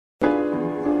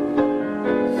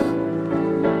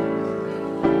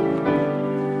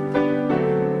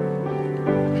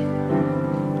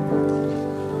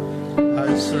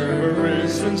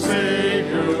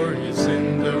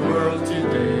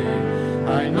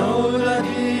know that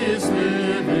he is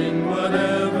living,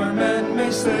 whatever men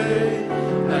may say.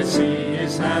 I see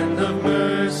his hand of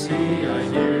mercy, I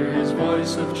hear his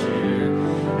voice of cheer,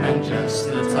 and just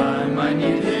the time I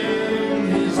need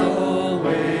him, he's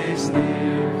always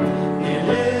near. He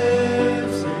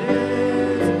lives,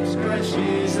 Christ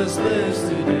Jesus lives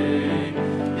today.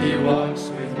 He walks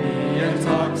with me and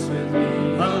talks with me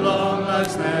along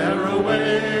life's narrow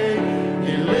way.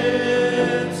 He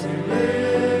lives,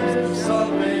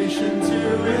 salvation to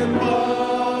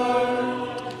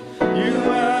impart. You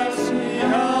ask me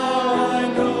how I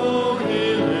know he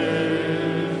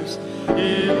lives.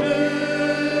 He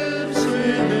lives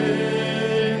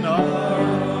within our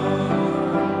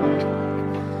heart.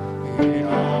 In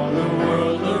all the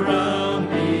world around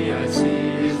me, I see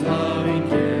his loving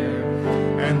care.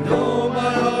 And though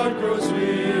my heart grows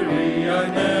weary, I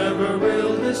never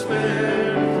will despair.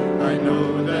 I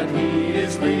know that he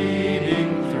is leading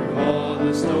through all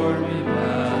the stormy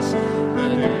blast. The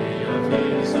day of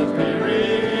his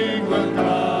appearing will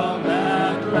come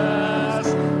at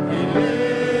last. He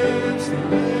lives,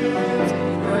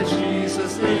 Christ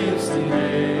Jesus lives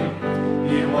today.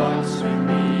 He walks with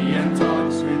me and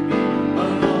talks with me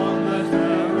along the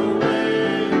narrow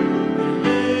way.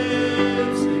 He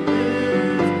lives,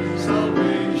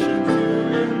 salvation to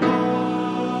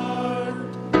impart.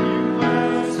 You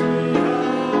ask me how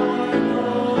I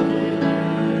know he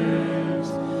lives.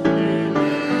 He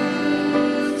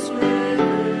lives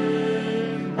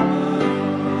within my heart.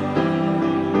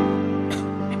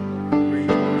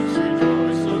 Rejoice,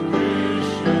 rejoice, O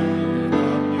Christian, lift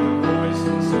up your voice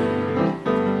and sing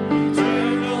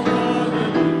eternal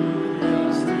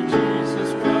hallelujahs to Jesus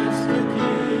Christ the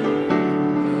King.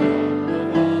 The help of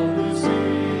all who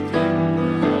seek him,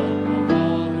 the help of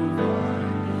all who find.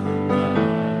 The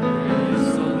is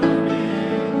so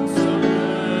loving, so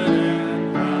good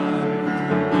and kind.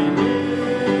 He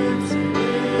lives,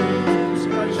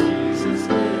 Christ Jesus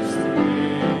lives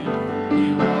today. He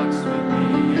walks with me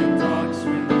and talks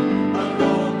with me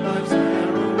along life's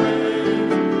narrow way.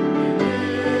 He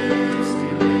lives,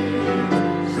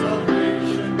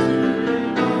 salvation to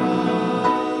impart.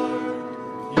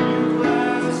 You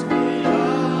ask me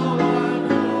how I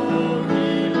know he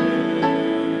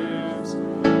lives.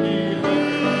 He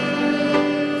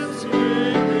lives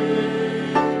within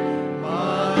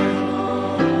my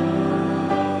heart.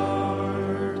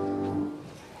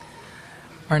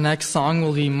 Our next song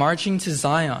will be Marching to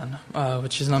Zion,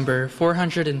 which is number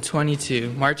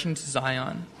 422, Marching to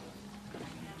Zion.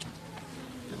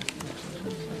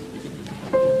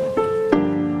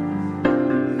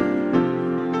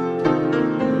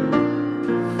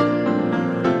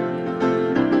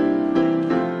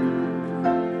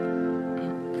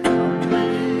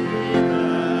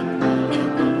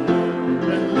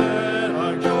 And let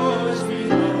our joys be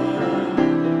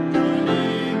known. Join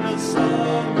in the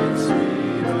song with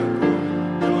sweet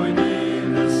accord. Join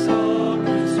in the song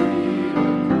with sweet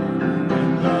accord.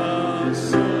 And love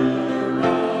so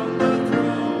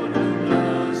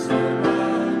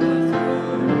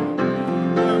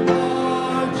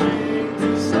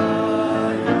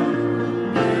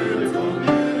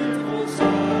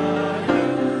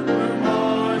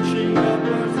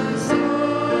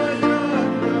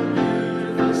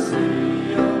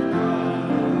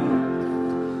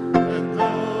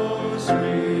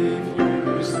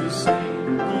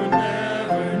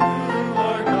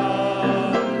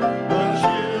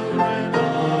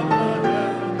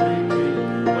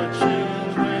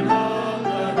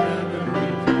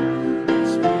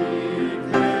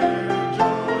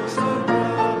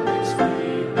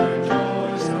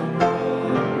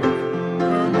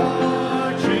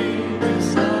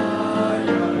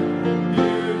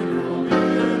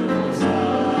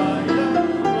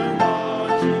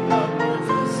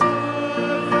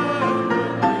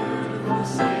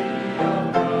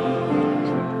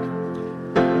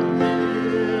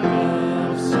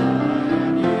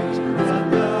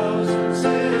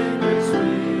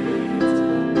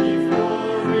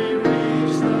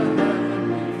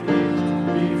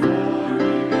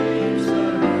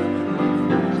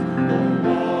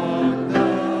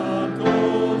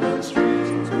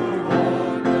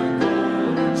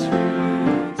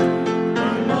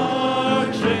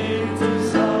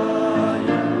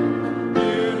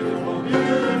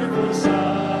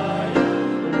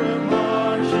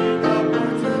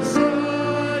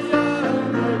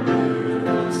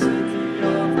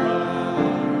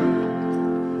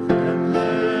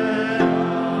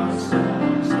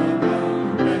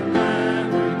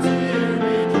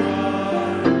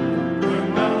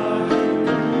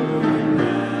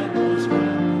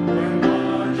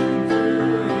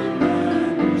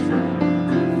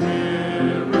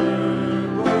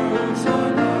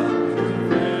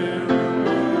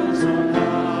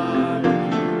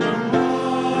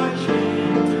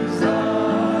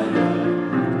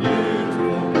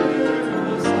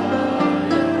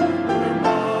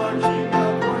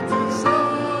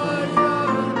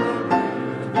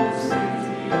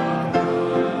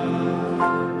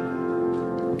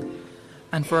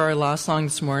for our last song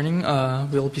this morning,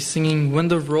 we'll be singing When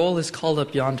the Roll is Called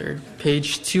Up Yonder,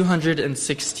 page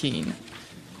 216.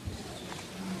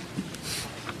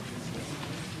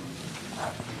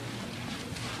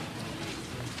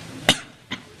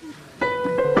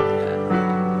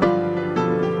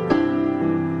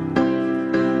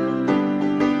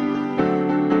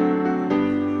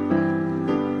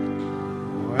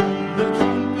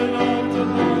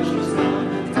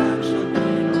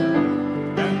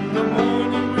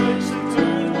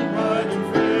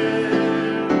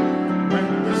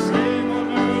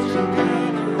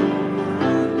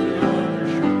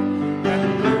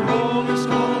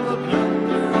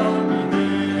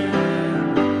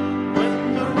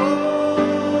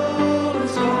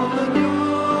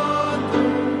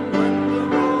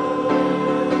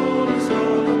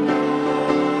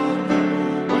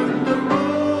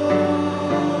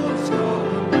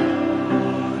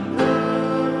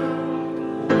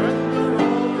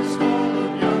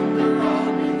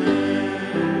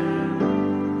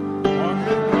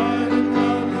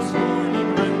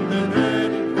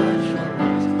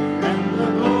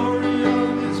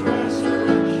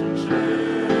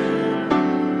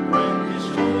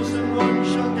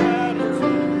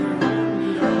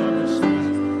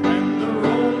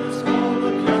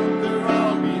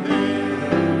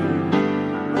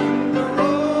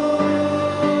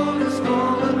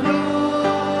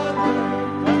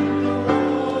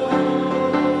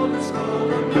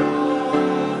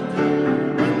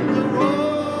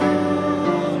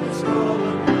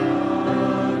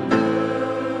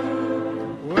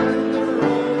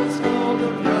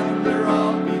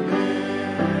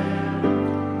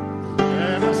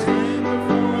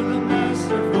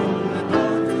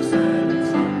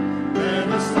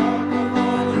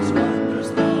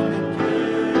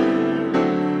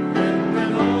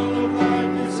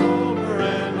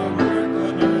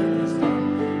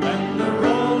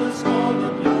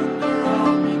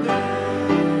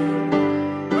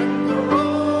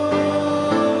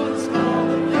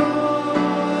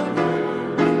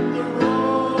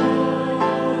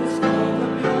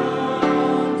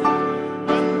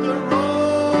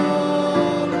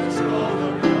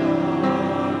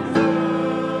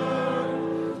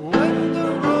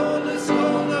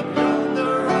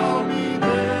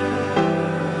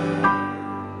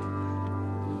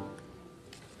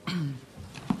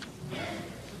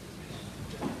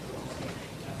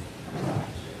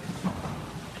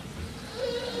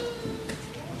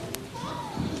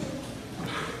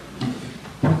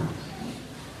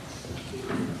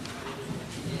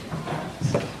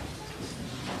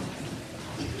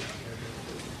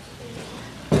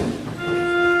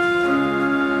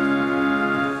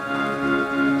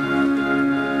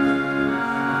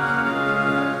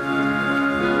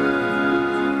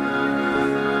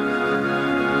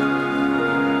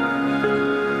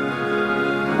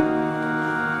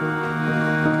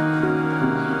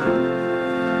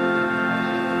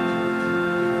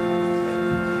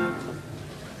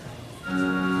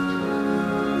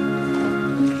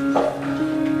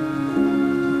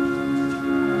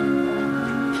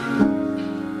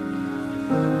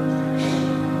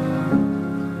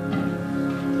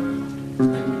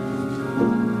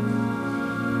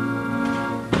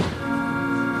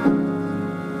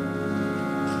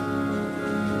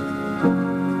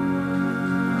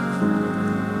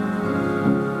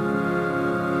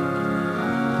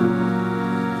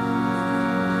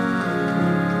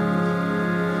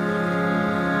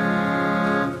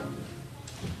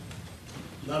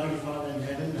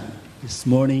 This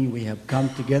morning we have come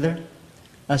together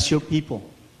as your people,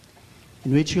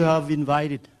 in which you have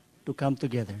invited to come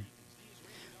together,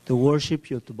 to worship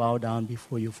you, to bow down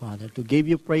before you, Father, to give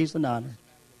you praise and honor.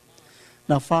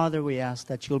 Now, Father, we ask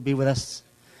that you'll be with us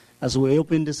as we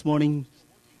open this morning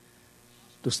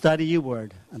to study your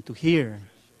word and to hear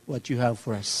what you have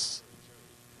for us.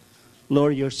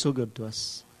 Lord, you're so good to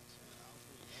us.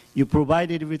 You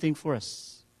provided everything for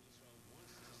us.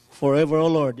 Forever, O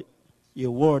Lord,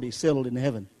 your word is settled in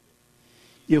heaven.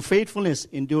 Your faithfulness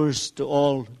endures to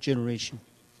all generation.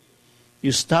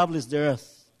 You establish the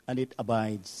earth, and it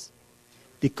abides.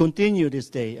 They continue this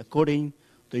day according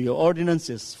to your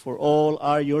ordinances, for all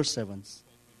are your servants.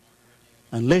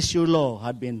 Unless your law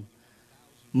had been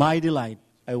my delight,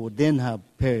 I would then have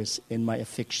perished in my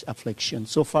affliction.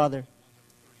 So, Father,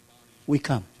 we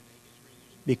come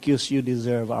because you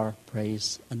deserve our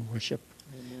praise and worship.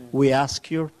 Amen. We ask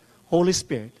your Holy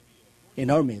Spirit in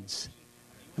our midst,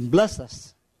 and bless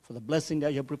us for the blessing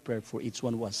that you have prepared for each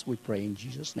one of us. We pray in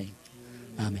Jesus' name.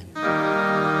 Amen.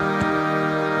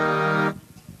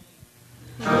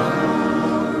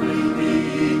 Glory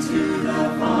be to the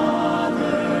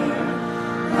Father,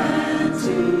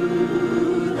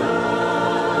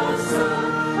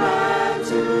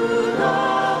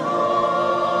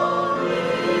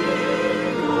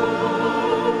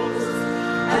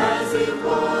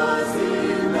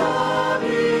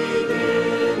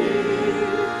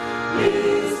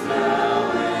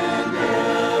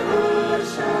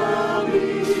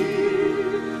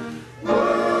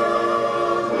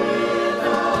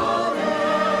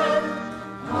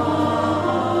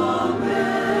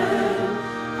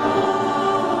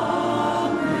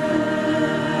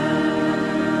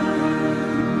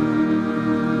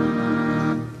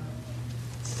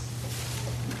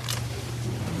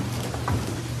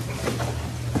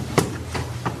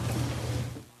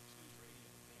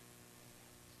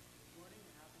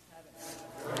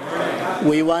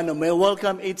 We want to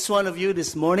welcome each one of you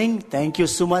this morning. Thank you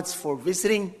so much for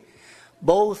visiting,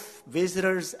 both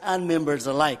visitors and members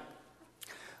alike.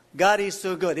 God is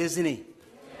so good, isn't He?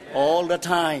 All the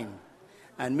time.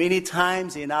 And many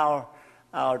times in our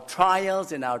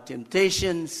trials and our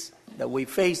temptations that we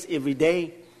face every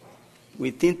day,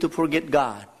 we tend to forget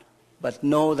God. But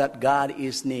know that God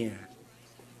is near.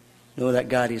 Know that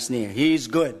God is near. He is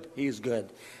good. He is good.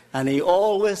 And He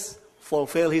always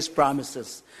fulfills His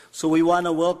promises. So we want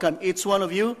to welcome each one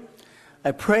of you.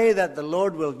 I pray that the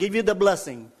Lord will give you the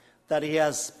blessing that He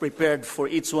has prepared for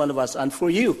each one of us and for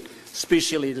you,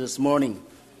 especially this morning.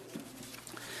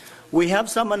 We have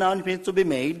some announcements to be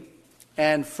made.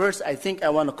 And first, I think I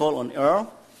want to call on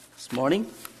Earl this morning.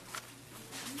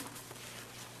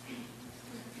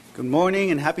 Good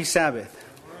morning and happy Sabbath.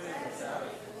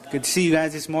 Good to see you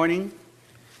guys this morning.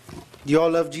 Do you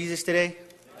all love Jesus today?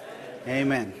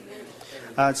 Amen.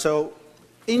 So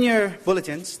in your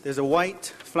bulletins, there's a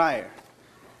white flyer.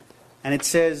 And it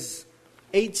says,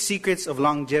 8 Secrets of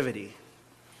Longevity.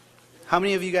 How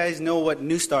many of you guys know what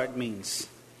New Start means?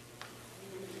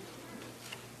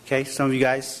 Okay, some of you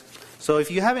guys. So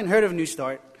if you haven't heard of New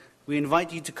Start, we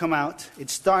invite you to come out. It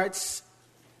starts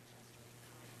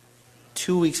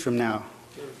 2 weeks from now,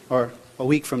 or a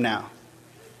week from now.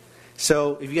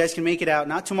 So if you guys can make it out,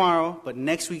 not tomorrow, but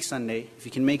next week Sunday, if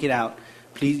you can make it out,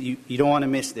 please, you don't want to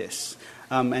miss this.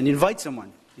 And invite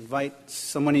someone. Invite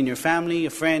someone in your family, a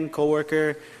friend,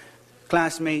 coworker,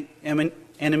 classmate,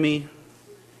 enemy,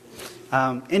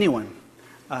 anyone.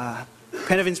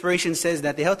 Pen of Inspiration says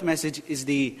that the health message is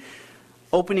the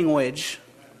opening wedge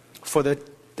for the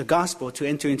gospel to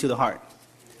enter into the heart.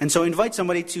 And so invite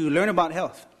somebody to learn about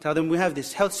health. Tell them we have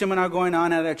this health seminar going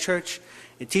on at our church.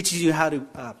 It teaches you how to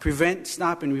prevent,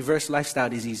 stop, and reverse lifestyle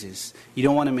diseases. You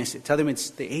don't want to miss it. Tell them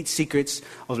it's the 8 secrets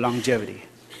of longevity.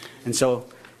 And so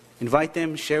invite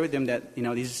them, share with them that,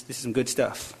 this is some good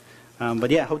stuff. But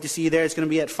yeah, hope to see you there. It's going to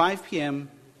be at 5 p.m.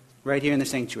 right here in the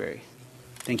sanctuary.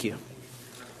 Thank you.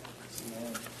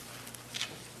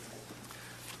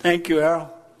 Thank you,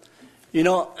 Earl.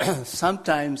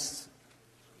 Sometimes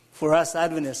for us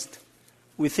Adventists,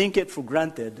 we think it for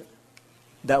granted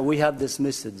that we have this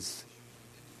message.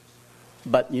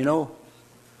 But,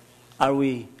 are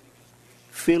we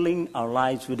filling our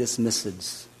lives with this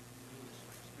message?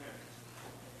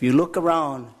 If you look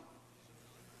around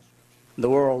the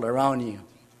world around you,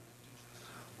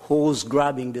 who's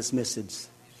grabbing this message?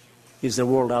 Is the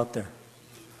world out there.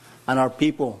 And our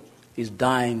people is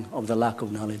dying of the lack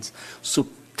of knowledge. So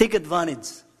take advantage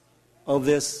of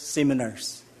these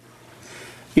seminars.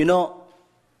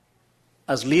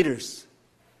 As leaders,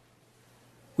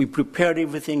 we prepared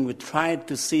everything. We tried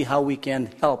to see how we can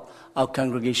help our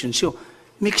congregation. So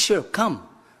make sure, come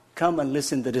and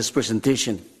listen to this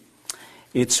presentation.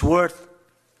 It's worth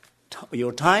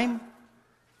your time,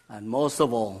 and most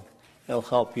of all, it'll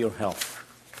help your health.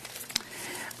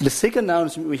 The second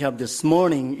announcement we have this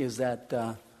morning is that there's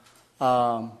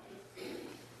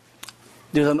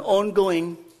an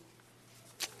ongoing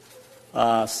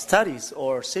studies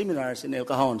or seminars in El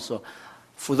Cajon. So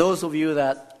for those of you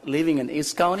that living in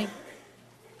East County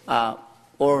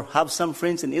or have some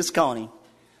friends in East County,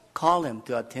 call them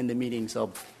to attend the meetings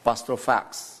of Pastor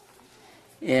Fax.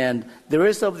 And the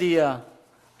rest of the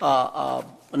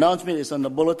announcement is on the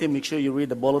bulletin. Make sure you read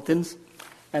the bulletins.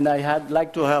 And I'd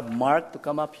like to have Mark to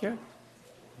come up here.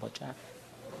 Jack.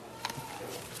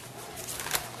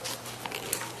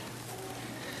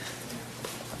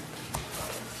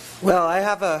 Well, I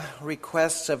have a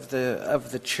request of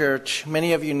the church.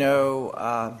 Many of you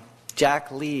know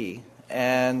Jack Lee,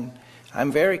 and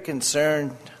I'm very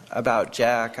concerned about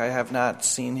Jack. I have not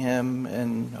seen him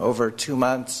in over 2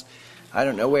 months. I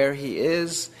don't know where he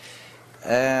is,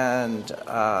 and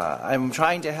I'm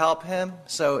trying to help him.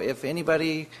 So if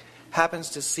anybody happens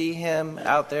to see him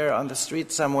out there on the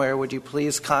street somewhere, would you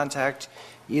please contact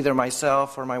either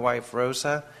myself or my wife,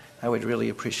 Rosa? I would really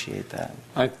appreciate that.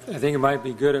 I think it might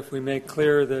be good if we make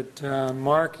clear that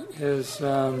Mark has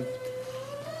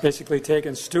basically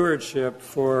taken stewardship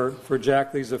for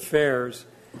Jack Lee's affairs.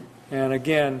 And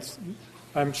again,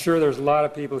 I'm sure there's a lot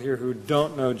of people here who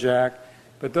don't know Jack,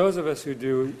 but those of us who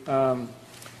do,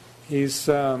 he's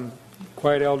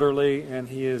quite elderly, and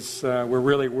we're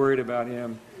really worried about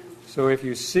him. So if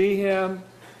you see him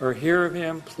or hear of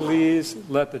him, please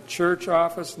let the church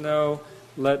office know.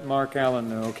 Let Mark Allen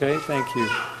know, okay? Thank you.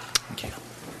 Thank you.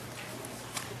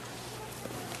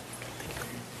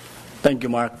 Thank you,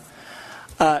 Mark.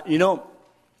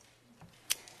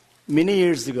 Many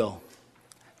years ago,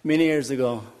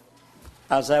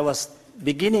 as I was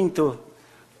beginning to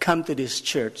come to this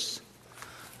church,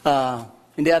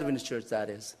 in in the Adventist church, that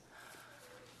is.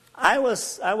 I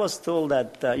was told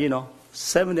that,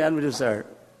 Seventh-day Adventists are,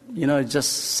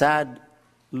 just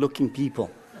sad-looking people.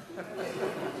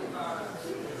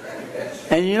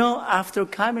 And, after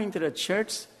coming to the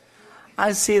church,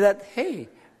 I see that, hey,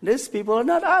 these people are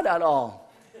not odd at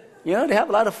all. They have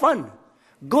a lot of fun.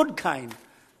 Good kind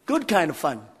of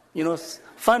fun.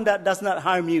 Fun that does not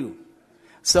harm you.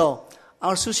 So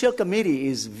our social committee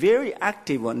is very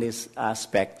active on this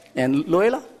aspect. And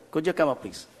Loela, could you come up,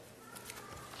 please?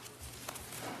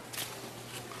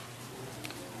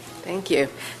 Thank you.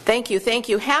 Thank you. Thank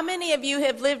you. How many of you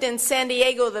have lived in San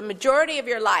Diego the majority of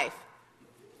your life?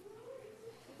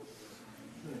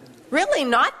 Really,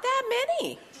 not that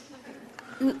many.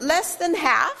 Less than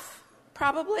half,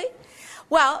 probably.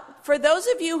 Well, for those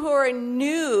of you who are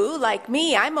new, like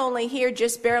me, I'm only here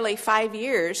just barely 5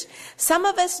 years. Some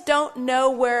of us don't know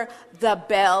where the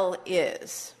Bell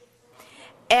is.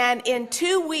 And in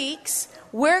 2 weeks,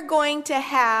 we're going to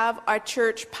have our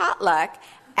church potluck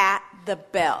at the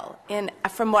Bell.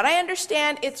 From what I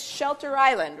understand, it's Shelter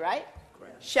Island, right?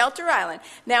 Correct. Shelter Island.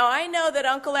 Now, I know that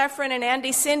Uncle Efren and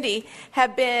Auntie Cindy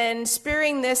have been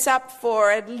spearing this up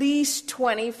for at least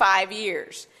 25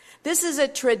 years. This is a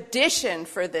tradition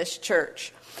for this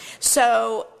church.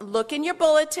 So look in your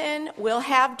bulletin. We'll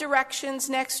have directions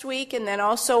next week and then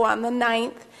also on the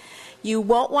 9th. You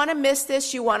won't want to miss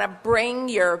this. You want to bring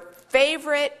your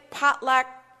favorite potluck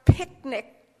picnic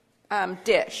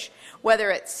dish, whether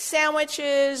it's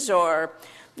sandwiches or,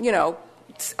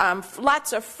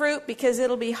 lots of fruit because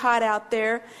it'll be hot out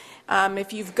there.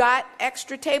 If you've got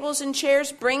extra tables and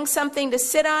chairs, bring something to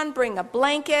sit on, bring a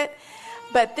blanket.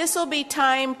 But this will be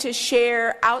time to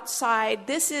share outside.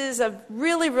 This is a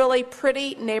really, really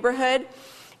pretty neighborhood,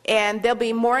 and there'll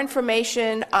be more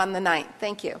information on the 9th.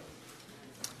 Thank you.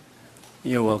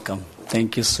 You're welcome.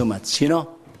 Thank you so much.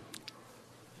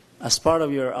 As part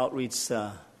of your outreach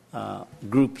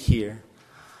group here,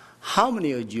 how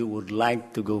many of you would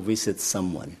like to go visit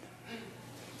someone?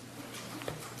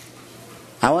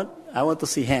 I want to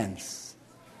see hands.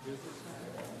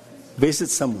 Visit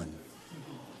someone.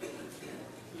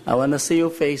 I want to see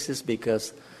your faces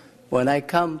because when I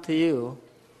come to you,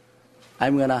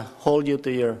 I'm going to hold you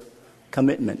to your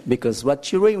commitment. Because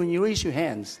when you raise your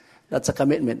hands, that's a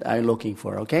commitment I'm looking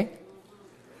for, okay?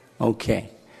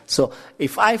 Okay. So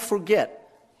if I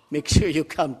forget, make sure you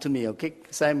come to me, okay?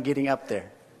 Because I'm getting up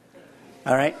there.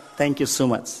 All right? Thank you so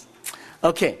much.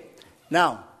 Okay.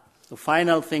 Now, the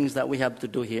final things that we have to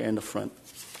do here in the front.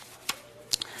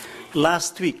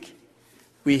 Last week,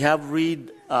 we have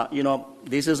read,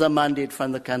 this is a mandate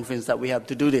from the conference that we have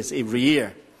to do this every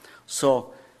year.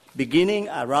 So beginning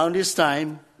around this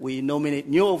time, we nominate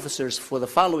new officers for the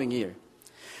following year.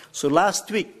 So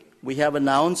last week, we have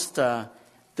announced the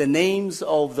names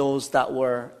of those that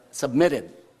were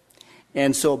submitted.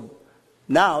 And so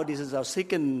now, this is our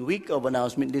second week of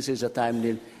announcement. This is the time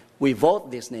that we vote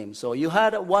these names. So you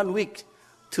had 1 week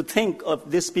to think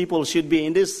of these people should be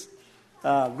in this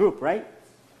group, right?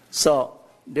 So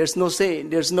there's no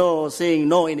saying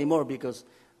no anymore because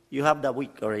you have that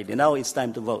week already. Now it's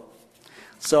time to vote.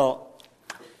 So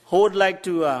who would like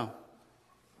to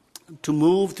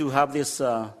move to have this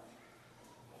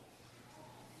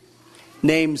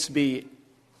names be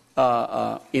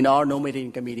in our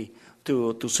nominating committee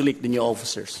to select the new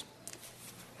officers?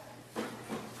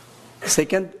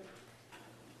 Second.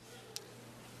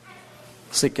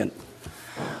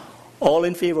 All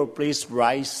in favor, please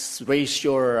raise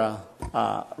your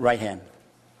right hand.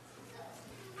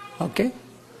 Okay.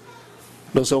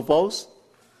 Those opposed?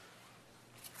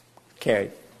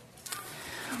 Carried.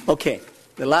 Okay.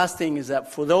 The last thing is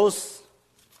that for those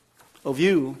of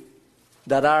you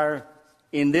that are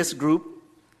in this group,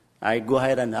 I'll go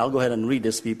ahead and read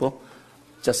these people,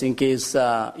 just in case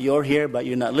you're here but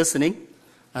you're not listening.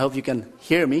 I hope you can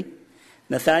hear me.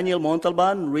 Nathaniel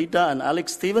Montalban, Rita and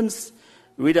Alex Stevens,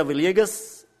 Rita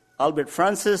Villegas, Albert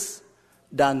Francis,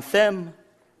 Dan Them,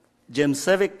 Jim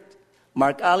Sevic,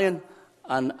 Mark Allen,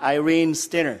 and Irene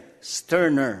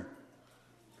Sterner.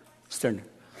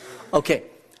 Okay.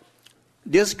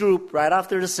 This group, right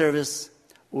after the service,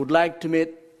 would like to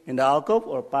meet in the alcove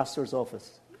or pastor's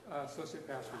office?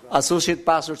 Associate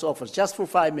pastor's office, just for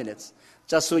 5 minutes,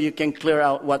 just so you can clear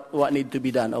out what needs to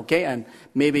be done, okay? And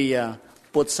maybe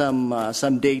put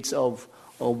some dates of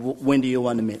when do you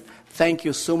want to meet. Thank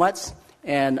you so much,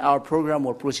 and our program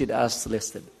will proceed as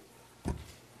listed.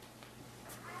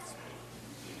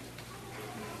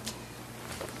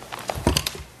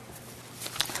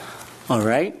 All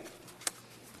right.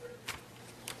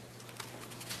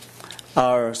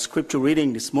 Our scripture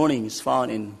reading this morning is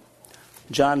found in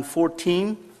John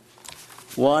 14,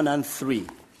 1 and 3.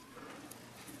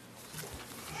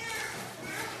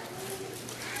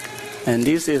 And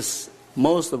this is,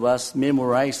 most of us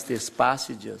memorize these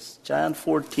passages. John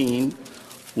 14,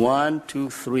 1, 2,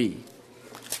 3.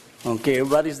 Okay,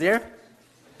 everybody's there?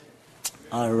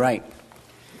 All right.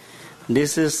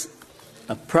 This is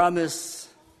a promise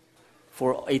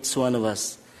for each one of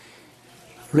us.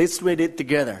 Let's read it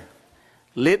together.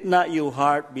 Let not your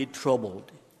heart be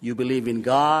troubled. You believe in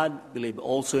God, believe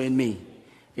also in me.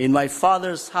 In my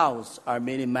Father's house are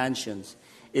many mansions.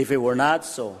 If it were not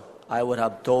so, I would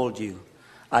have told you.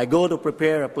 I go to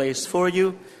prepare a place for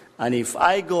you, and if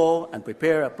I go and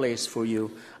prepare a place for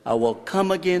you, I will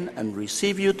come again and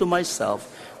receive you to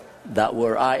myself, that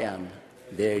where I am,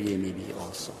 there ye may be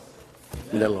also.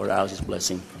 May the Lord add His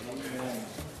blessing.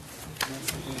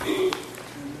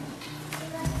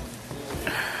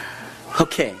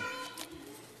 Okay.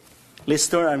 Let's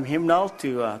turn our hymnal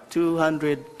to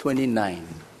 229.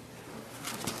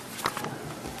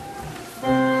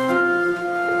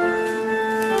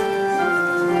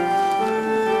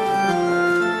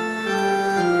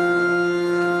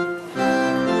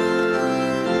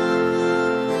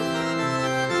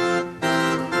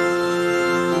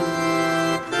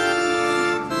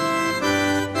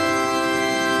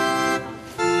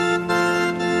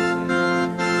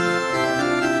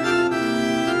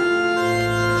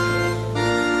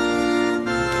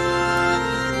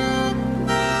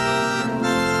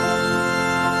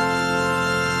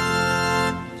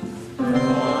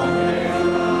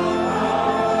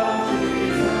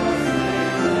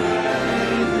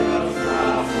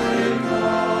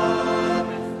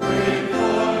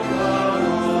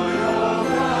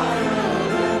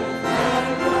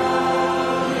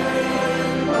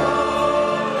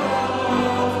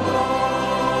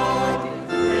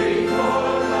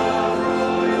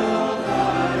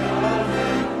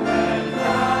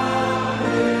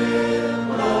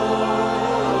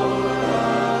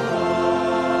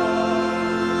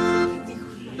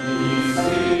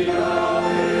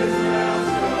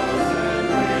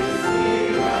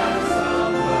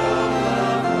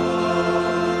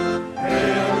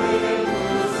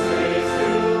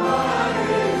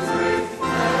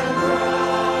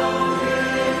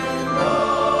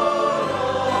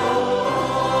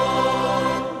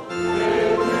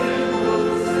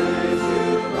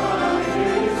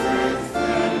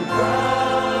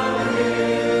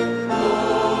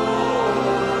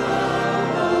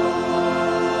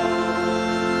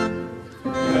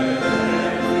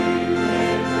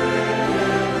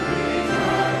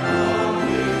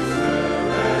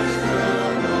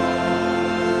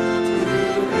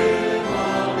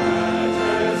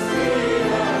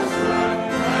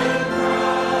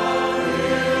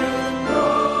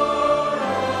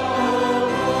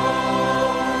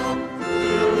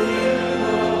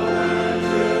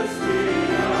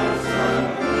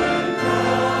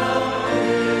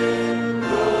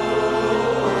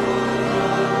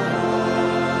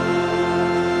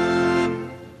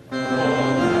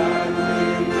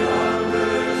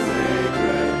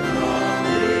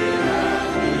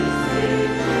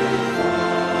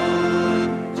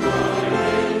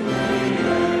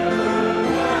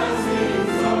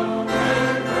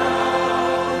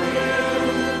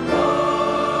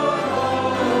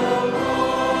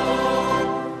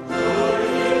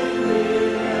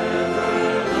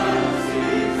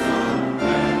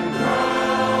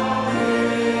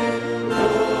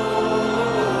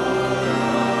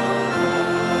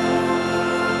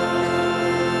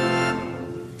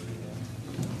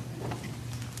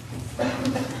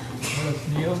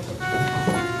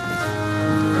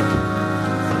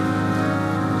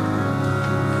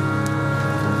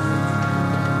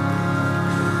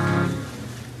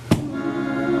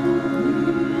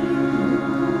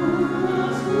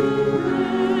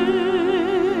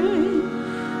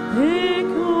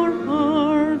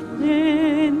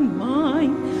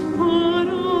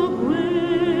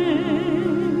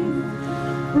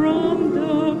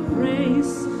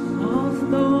 Praise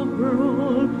of the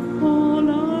world all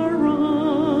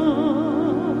around.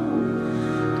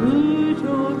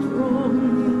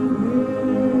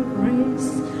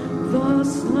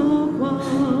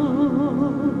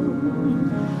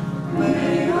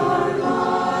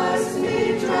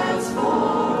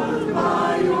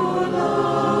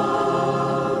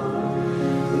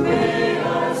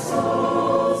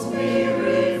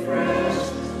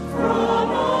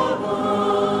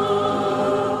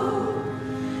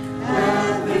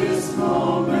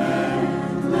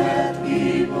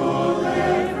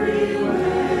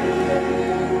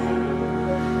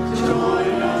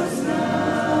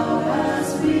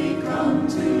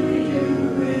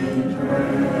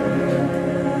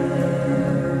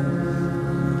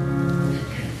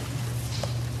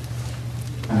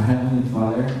 Heavenly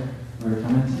Father, we're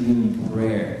coming to you in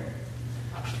prayer.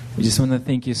 We just want to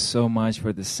thank you so much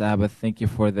for the Sabbath. Thank you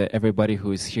for everybody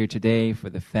who is here today, for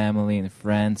the family and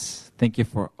friends. Thank you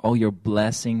for all your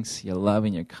blessings, your love,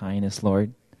 and your kindness,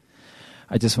 Lord.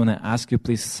 I just want to ask you,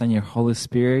 please send your Holy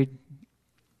Spirit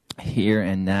here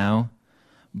and now.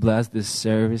 Bless this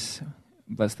service.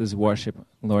 Bless this worship,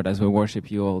 Lord, as we worship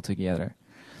you all together.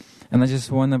 And I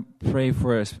just want to pray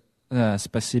for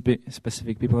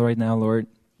specific people right now, Lord.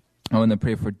 I want to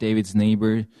pray for David's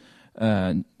neighbor's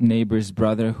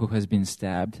brother who has been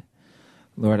stabbed.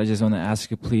 Lord, I just want to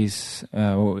ask you, please,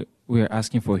 we are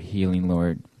asking for healing,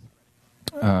 Lord.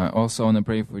 Also, I want to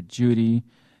pray for Judy,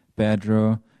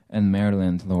 Pedro, and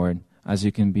Maryland, Lord, as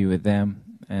you can be with them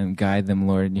and guide them,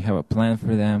 Lord. You have a plan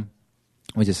for them.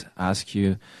 We just ask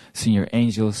you, send your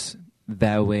angels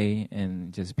that way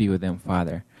and just be with them,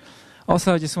 Father.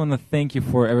 Also, I just want to thank you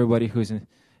for everybody who's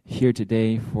here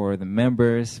today, for the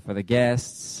members, for the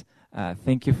guests.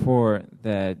 Thank you for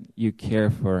that you care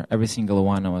for every single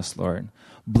one of us, Lord.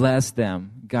 Bless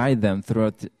them, guide them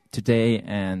throughout today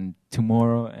and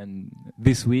tomorrow and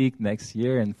this week, next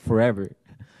year, and forever.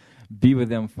 Be with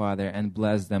them, Father, and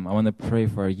bless them. I want to pray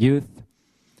for our youth,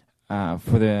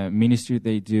 for the ministry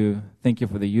they do. Thank you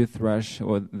for the Youth Rush,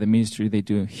 or the ministry they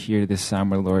do here this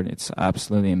summer, Lord. It's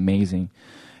absolutely amazing.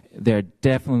 They're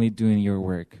definitely doing your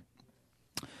work.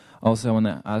 Also, I want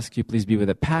to ask you, please be with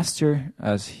the pastor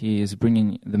as he is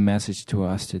bringing the message to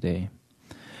us today.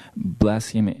 Bless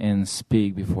him and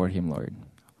speak before him, Lord.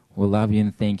 We love you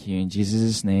and thank you. In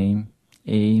Jesus' name,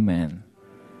 amen.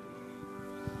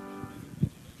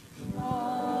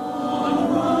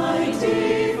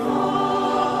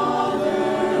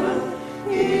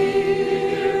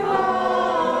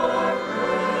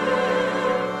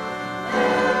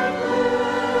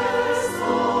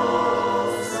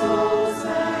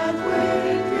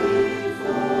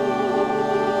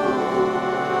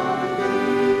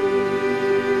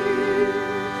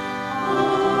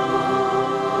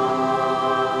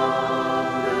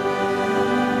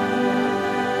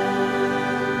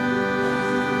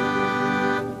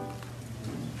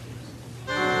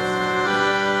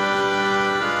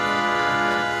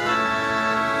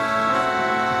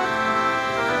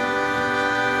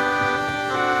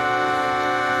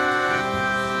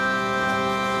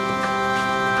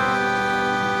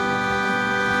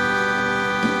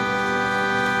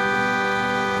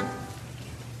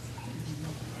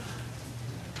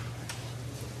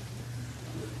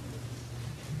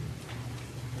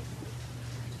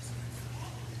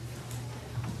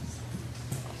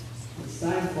 It's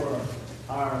time for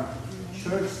our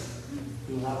church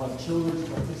to have our children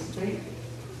participate,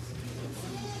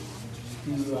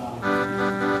 to pick up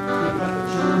the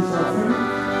children's offering.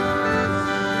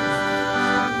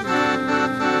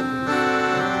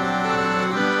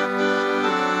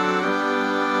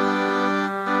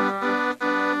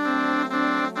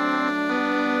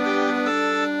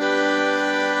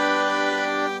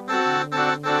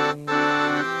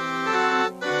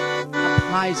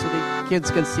 High so the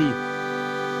kids can see.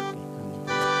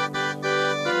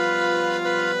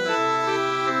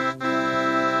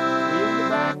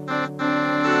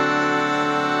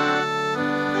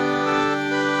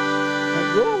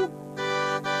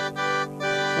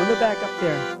 Back up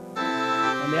there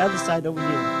on the other side over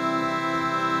here.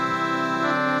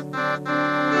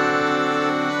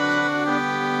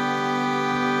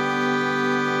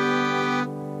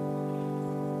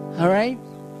 All right.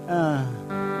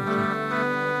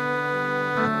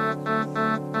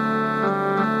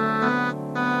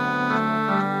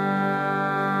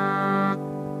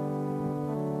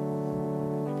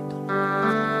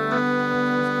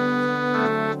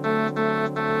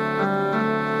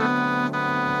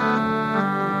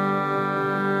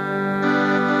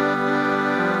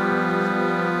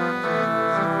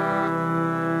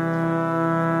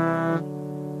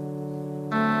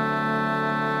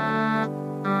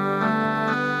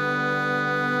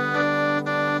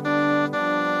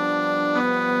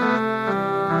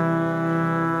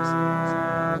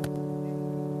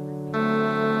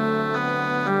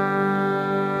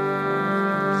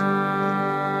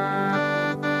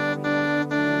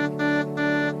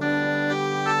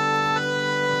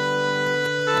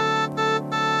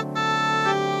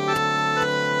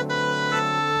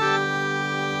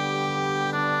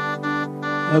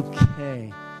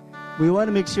 Okay. We want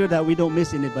to make sure that we don't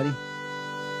miss anybody.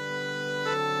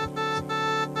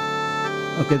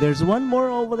 Okay, there's one more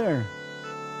over there.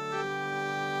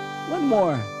 One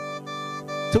more.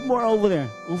 Two more over there.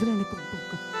 Over there, Nicole.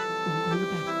 Go in the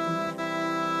back.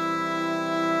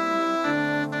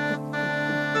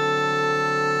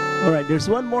 All right, there's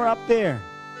one more up there.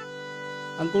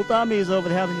 Uncle Tommy is over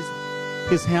there having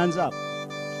his hands up.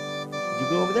 Did you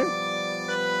go over there? See?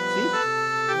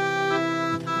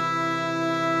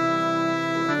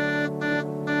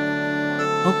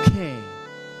 Okay.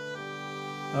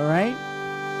 All right.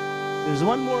 There's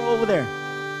one more over there.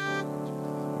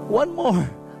 One more.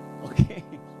 Okay.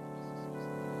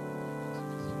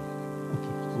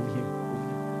 Okay, over here.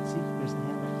 See, there's a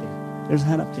hand up there. There's a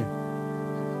hand up there.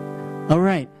 All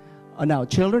right. Now,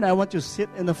 children, I want you to sit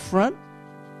in the front.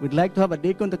 We'd like to have a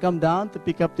deacon to come down to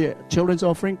pick up the children's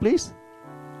offering, please.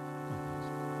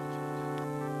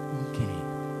 Okay.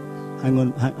 Hang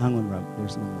on, Rob.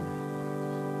 There's no more.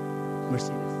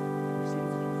 Mercedes.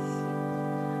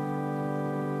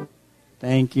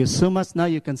 Thank you so much. Now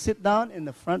you can sit down in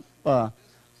the front, and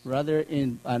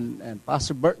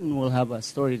Pastor Burton will have a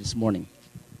story this morning.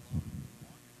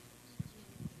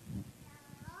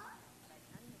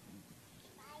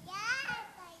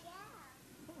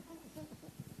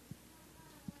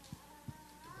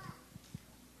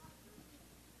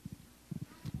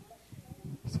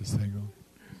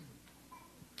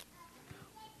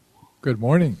 Good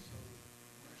morning.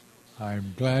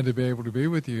 I'm glad to be able to be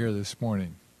with you here this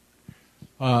morning.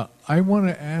 I want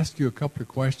to ask you a couple of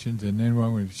questions, and then I'm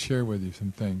going to share with you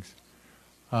some things.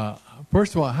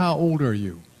 First of all, how old are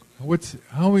you?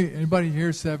 Anybody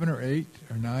here 7 or 8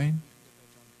 or 9?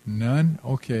 None?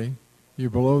 Okay.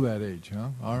 You're below that age, huh?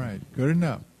 All right. Good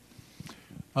enough.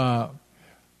 Let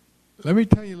me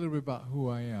tell you a little bit about who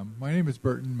I am. My name is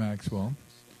Burton Maxwell,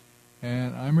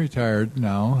 and I'm retired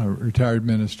now, a retired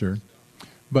minister.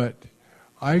 But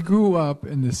I grew up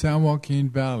in the San Joaquin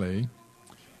Valley,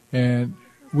 and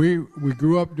we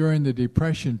grew up during the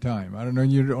Depression time. I don't know,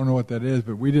 you don't know what that is,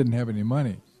 but we didn't have any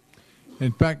money.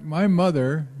 In fact, my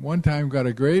mother one time got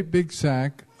a great big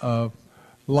sack of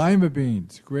lima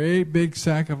beans,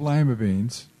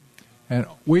 and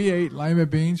we ate lima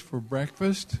beans for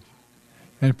breakfast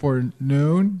and for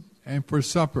noon and for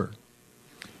supper.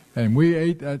 And we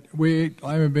ate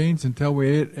lima beans until we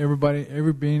ate every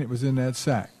bean that was in that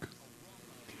sack.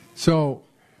 So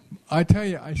I tell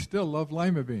you, I still love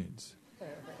lima beans.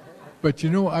 But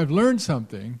I've learned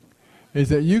something, is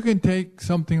that you can take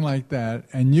something like that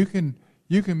and you can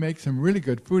make some really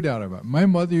good food out of it. My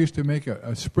mother used to make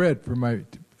a spread for my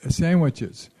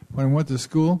sandwiches when I went to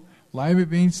school, lima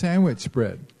bean sandwich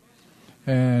spread.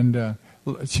 And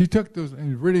she took those,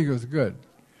 and it really was good.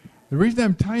 The reason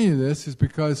I'm telling you this is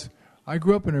because I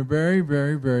grew up in a very,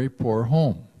 very, very poor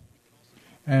home.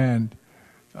 And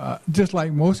just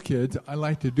like most kids, I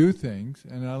like to do things,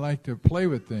 and I like to play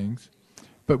with things,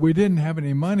 but we didn't have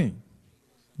any money.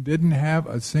 We just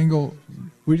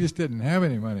didn't have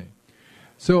any money.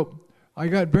 So I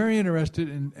got very interested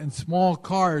in small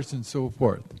cars and so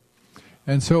forth.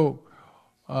 And so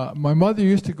my mother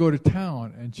used to go to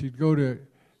town, and she'd go to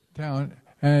town,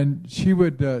 and she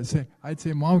would I'd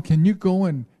say, Mom, can you go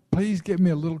and please get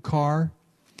me a little car?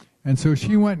 And so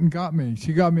she went and got me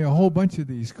a whole bunch of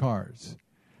these cars.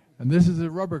 And this is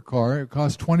a rubber car. It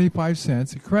cost 25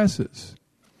 cents at Cress's.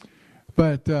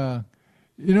 But, I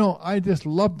just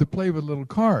love to play with little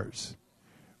cars.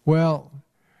 Well,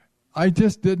 I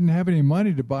just didn't have any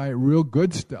money to buy real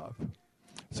good stuff.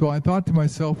 So I thought to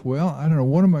myself, well, I don't know,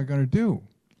 what am I going to do?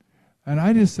 And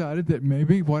I decided that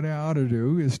maybe what I ought to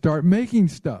do is start making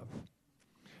stuff.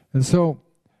 And so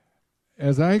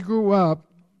as I grew up,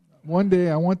 one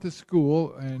day I went to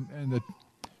school, and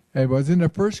I was in the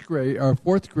fourth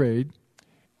grade,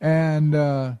 and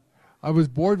I was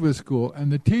bored with school.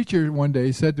 And the teacher one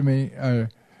day said to me,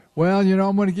 well,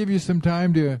 I'm going to give you some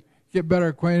time to get better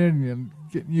acquainted, and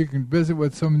you can visit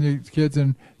with some of these kids.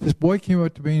 And this boy came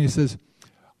up to me and he says,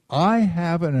 I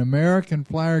have an American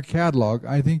Flyer catalog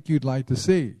I think you'd like to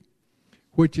see,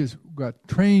 which has got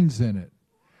trains in it.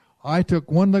 I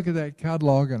took one look at that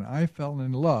catalog and I fell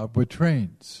in love with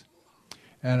trains.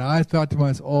 And I thought to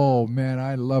myself, oh man,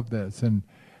 I love this.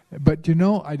 But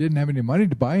I didn't have any money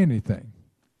to buy anything.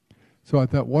 So I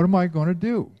thought, what am I going to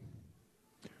do?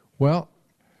 Well,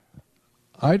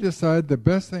 I decided the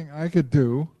best thing I could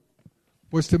do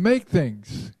was to make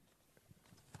things.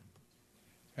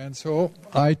 And so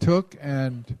I took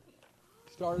and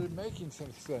started making some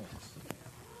things.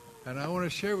 And I want to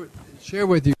share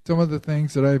with you some of the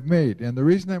things that I've made. And the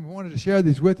reason I wanted to share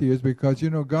these with you is because,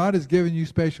 God has given you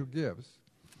special gifts.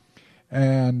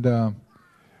 And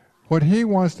what He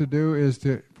wants to do is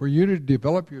for you to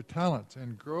develop your talents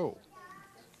and grow.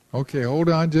 Okay, hold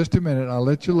on just a minute. I'll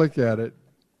let you look at it.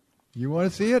 You want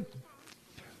to see it?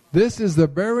 This is the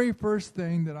very first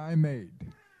thing that I made.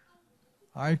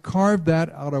 I carved that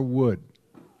out of wood.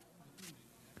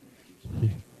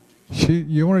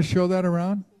 You want to show that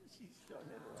around?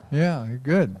 Yeah,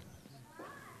 good.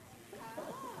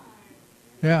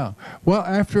 Yeah. Well,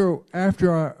 after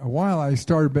a while, I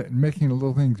started making the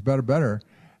little things better.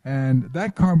 And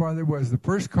that card bar there was the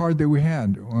first card that we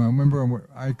had. I remember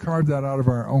I carved that out of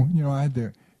our own. I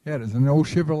had it's an old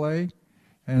Chevrolet,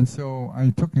 and so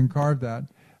I took and carved that.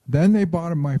 Then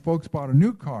my folks bought a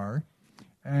new car,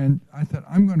 and I thought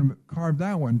I'm going to carve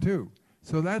that one too.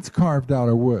 So that's carved out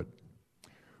of wood.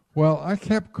 Well, I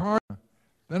kept carving.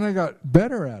 Then I got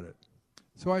better at it.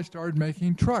 So I started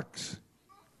making trucks.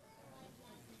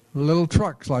 Little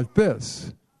trucks like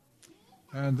this.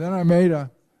 And then I made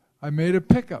a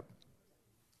pickup.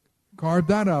 Carved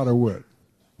that out of wood.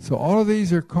 So all of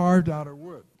these are carved out of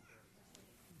wood.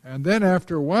 And then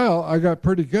after a while, I got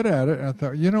pretty good at it. And I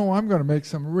thought, I'm going to make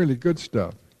some really good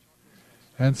stuff.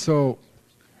 And so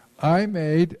I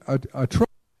made a truck.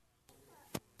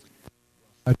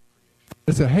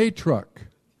 It's a hay truck.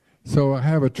 So I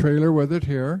have a trailer with it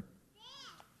here.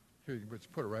 Here, let's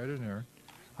put it right in there.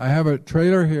 I have a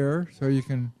trailer here, so you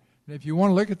can. If you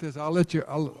want to look at this,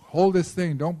 I'll hold this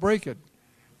thing. Don't break it,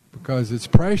 because it's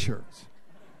precious.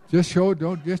 Just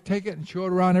take it and show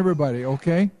it around everybody,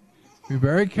 okay? Be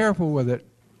very careful with it.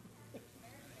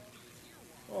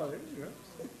 Oh, there you go.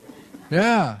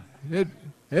 Yeah,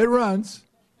 it runs.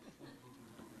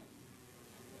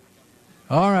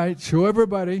 All right, show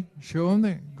everybody. Show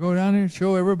them. Go down there and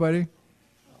show everybody.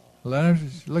 Let them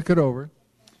look it over.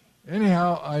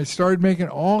 Anyhow, I started making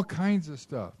all kinds of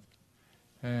stuff.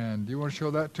 And do you want to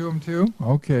show that to them too?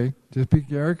 Okay. Just be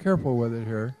very careful with it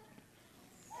here.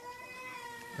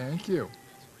 Thank you.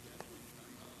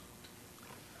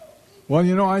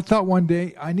 Well, I thought one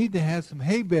day I need to have some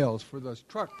hay bales for this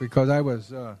truck because I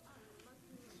was,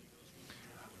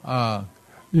 I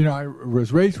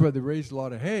was raised where they raised a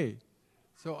lot of hay.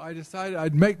 So I decided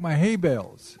I'd make my hay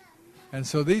bales. And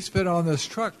so these fit on this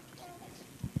truck.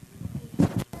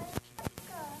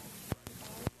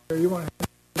 You want to...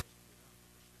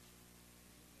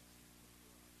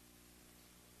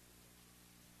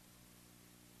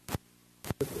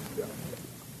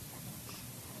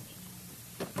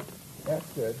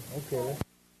 That's good. Okay.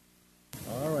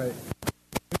 All right.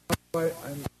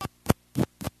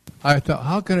 I thought,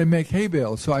 how can I make hay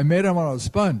bales? So I made them on a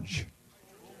sponge.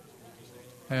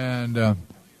 And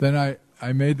then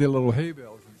I made the little hay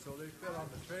bales. And so they fit on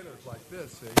the trailers like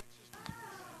this, see?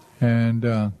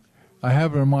 And I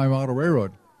have it on my model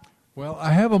railroad. Well,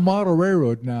 I have a model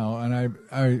railroad now, and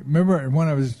I remember when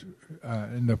I was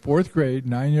in the 4th grade,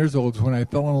 9 years old, when I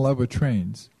fell in love with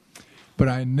trains. But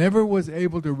I never was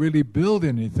able to really build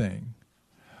anything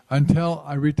until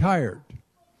I retired.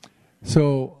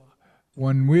 So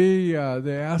when they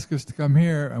asked us to come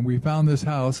here and we found this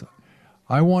house,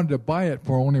 I wanted to buy it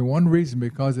for only one reason,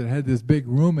 because it had this big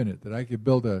room in it that I could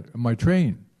build my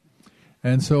train.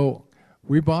 And so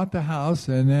we bought the house,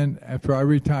 and then after I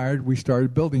retired, we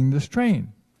started building this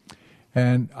train.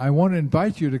 And I want to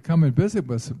invite you to come and visit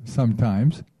us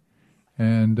sometimes.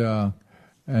 And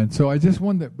so I just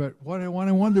wanted, but what I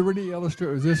wanted to really illustrate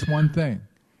was this one thing.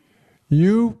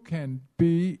 You can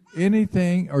be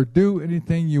anything or do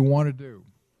anything you want to do.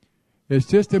 It's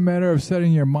just a matter of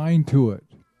setting your mind to it.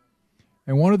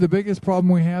 And one of the biggest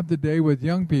problems we have today with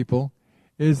young people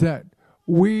is that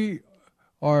we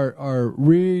are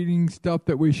reading stuff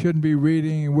that we shouldn't be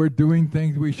reading, and we're doing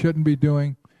things we shouldn't be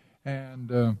doing.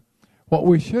 And what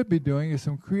we should be doing is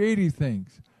some creative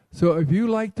things. So if you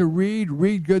like to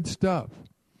read good stuff.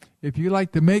 If you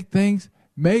like to make things,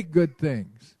 make good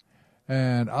things.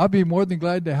 And I'll be more than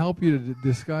glad to help you to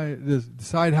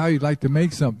decide how you'd like to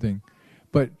make something.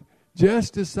 But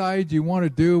just decide you want to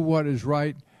do what is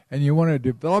right, and you want to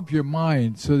develop your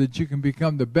mind so that you can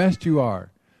become the best you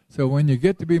are. So when you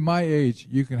get to be my age,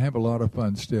 you can have a lot of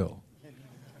fun still.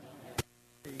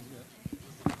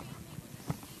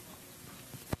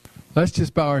 Let's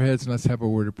just bow our heads and let's have a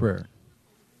word of prayer.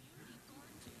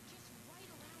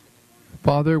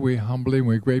 Father, we humbly and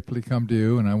we gratefully come to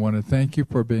you, and I want to thank you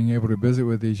for being able to visit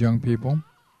with these young people.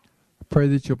 I pray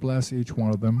that you'll bless each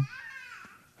one of them.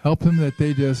 Help them that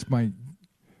they just might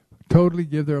totally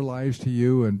give their lives to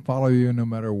you and follow you no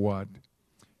matter what.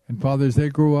 And Father, as they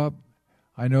grow up,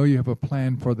 I know you have a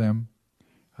plan for them.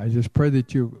 I just pray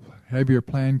that you have your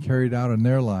plan carried out in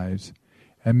their lives,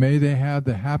 and may they have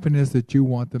the happiness that you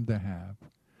want them to have.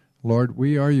 Lord,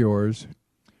 we are yours.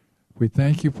 We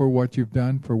thank you for what you've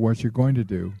done, for what you're going to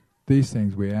do. These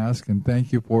things we ask and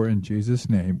thank you for in Jesus'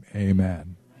 name.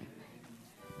 Amen.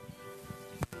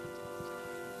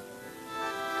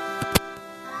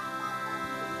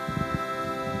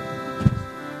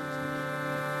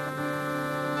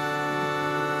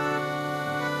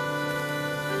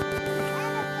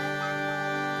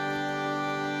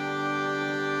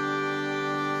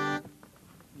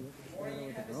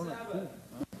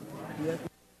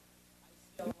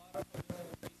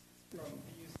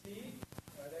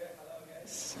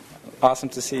 Awesome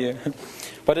to see you.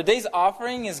 But today's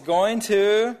offering is going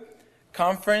to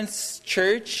Conference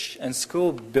Church and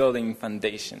School Building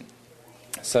Foundation.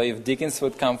 So if deacons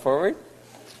would come forward.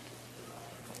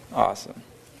 Awesome.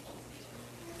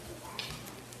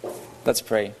 Let's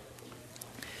pray.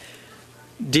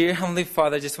 Dear Heavenly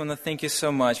Father, I just want to thank you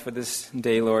so much for this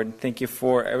day, Lord. Thank you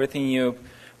for everything you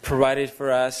provided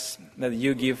for us, that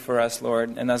you give for us,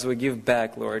 Lord. And as we give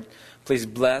back, Lord, please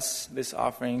bless these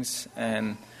offerings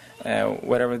and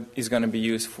whatever is going to be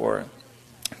used for.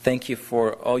 Thank you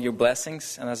for all your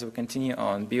blessings. And as we continue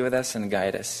on, be with us and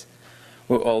guide us.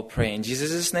 We'll all pray in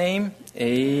Jesus' name.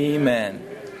 Amen.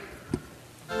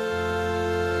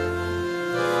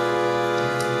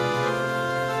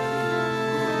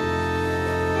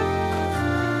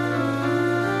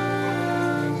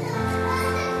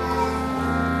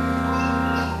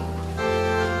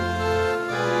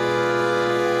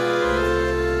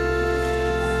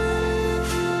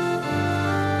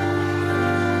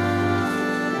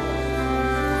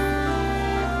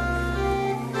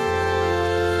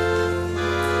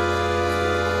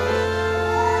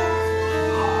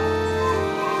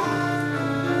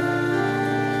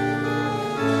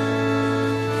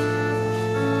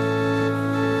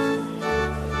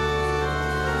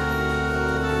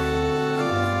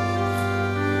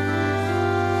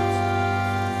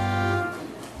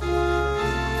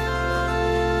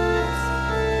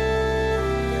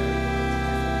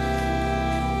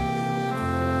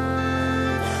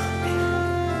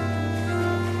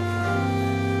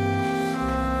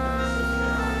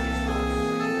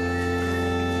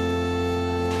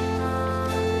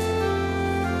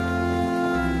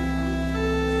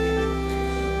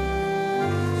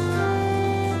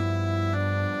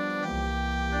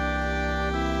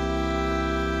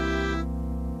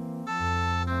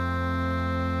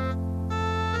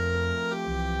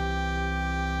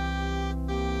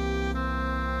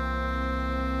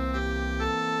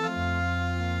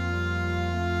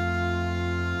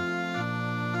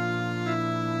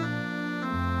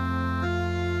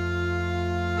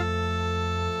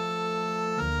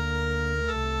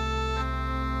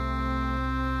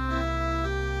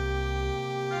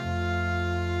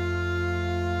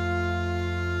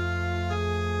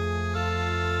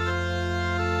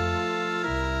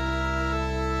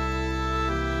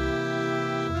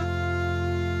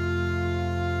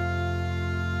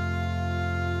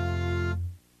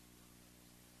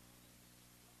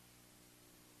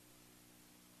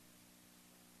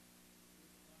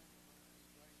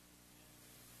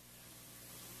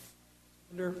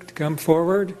 To come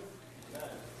forward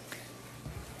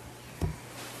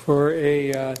for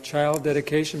a child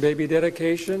dedication, baby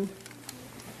dedication.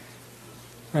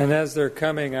 And as they're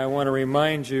coming, I want to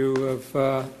remind you of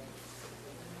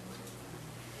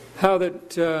how that,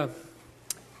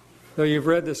 though you've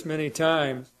read this many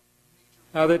times,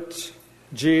 how that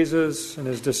Jesus and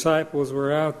his disciples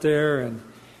were out there, and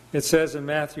it says in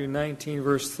Matthew 19,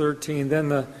 verse 13, then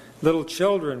the little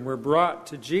children were brought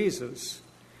to Jesus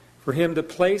for him to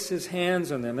place his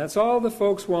hands on them. That's all the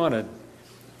folks wanted.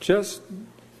 Just,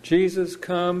 Jesus,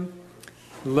 come,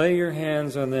 lay your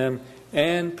hands on them,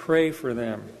 and pray for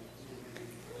them.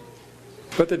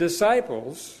 But the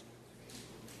disciples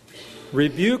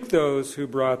rebuked those who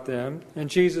brought them, and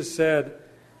Jesus said,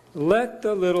 let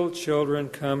the little children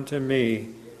come to me,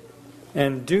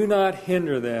 and do not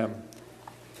hinder them.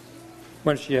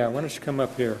 Why don't you come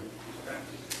up here?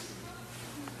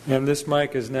 And this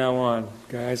mic is now on,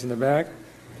 guys in the back.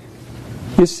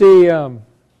 You see, the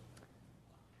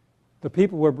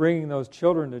people were bringing those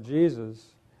children to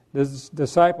Jesus. The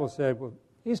disciples said, well,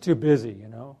 he's too busy, you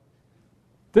know.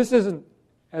 This isn't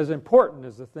as important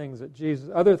as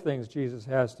other things Jesus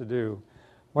has to do.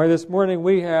 Why, this morning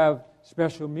we have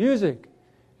special music,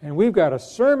 and we've got a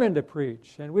sermon to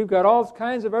preach, and we've got all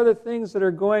kinds of other things that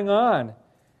are going on.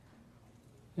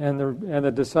 And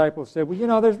the disciples said, well, you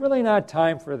know, there's really not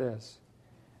time for this.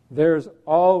 There's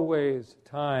always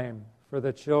time for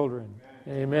the children.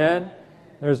 Amen?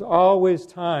 There's always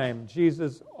time.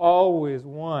 Jesus always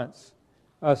wants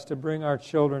us to bring our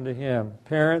children to him.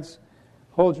 Parents,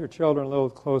 hold your children a little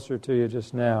closer to you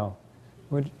just now.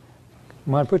 Come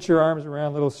on, put your arms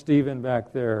around little Stephen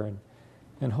back there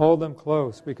and hold them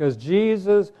close, because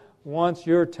Jesus wants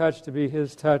your touch to be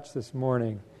his touch this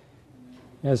morning.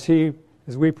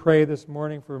 As we pray this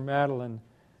morning for Madeline,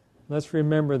 let's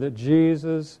remember that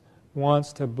Jesus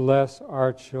wants to bless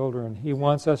our children. He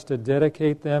wants us to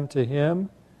dedicate them to him.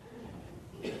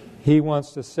 He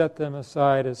wants to set them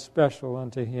aside as special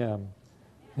unto him.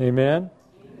 Amen?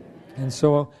 And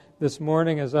so this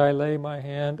morning, as I lay my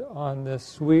hand on this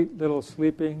sweet little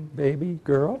sleeping baby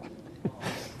girl,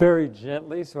 very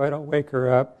gently so I don't wake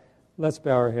her up, let's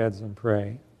bow our heads and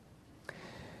pray.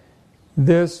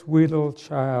 This wee little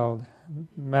child,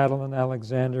 Madeline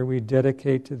Alexander, we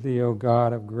dedicate to Thee, O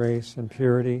God of grace and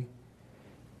purity.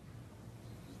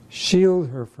 Shield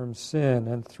her from sin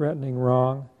and threatening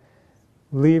wrong.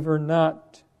 Leave her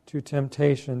not to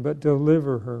temptation, but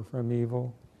deliver her from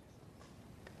evil.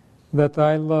 Let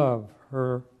Thy love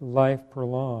her life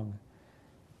prolong.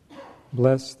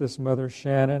 Bless this Mother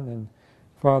Shannon and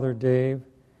Father Dave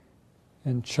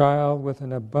and child with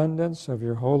an abundance of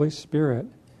Your Holy Spirit,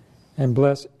 and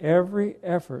bless every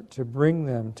effort to bring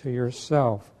them to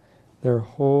Yourself their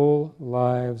whole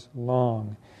lives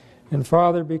long. And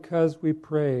Father, because we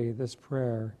pray this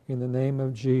prayer in the name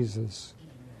of Jesus,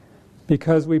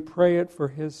 because we pray it for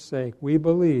His sake, we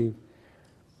believe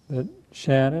that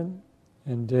Shannon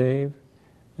and Dave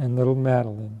and little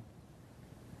Madeline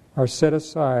are set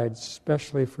aside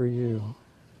specially for You.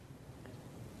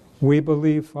 We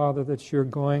believe, Father, that You're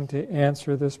going to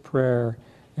answer this prayer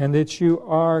and that You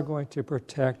are going to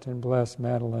protect and bless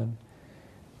Madeline,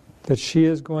 that she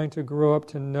is going to grow up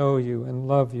to know You and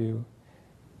love You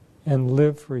and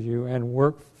live for You and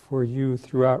work for You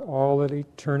throughout all of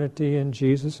eternity in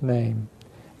Jesus' name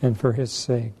and for His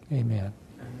sake. Amen.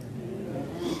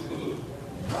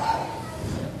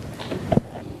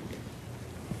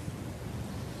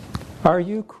 Are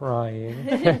you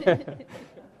crying?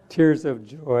 Tears of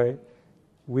joy.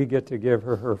 We get to give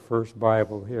her her first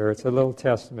Bible here. It's a little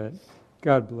testament.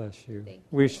 God bless you.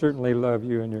 We certainly love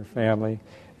you and your family.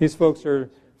 These folks are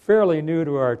fairly new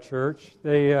to our church.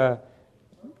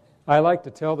 I like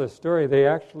to tell this story. They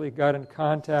actually got in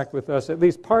contact with us. At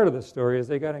least part of the story is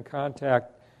they got in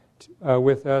contact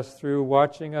with us through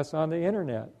watching us on the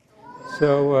internet.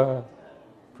 So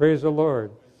praise the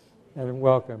Lord and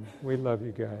welcome. We love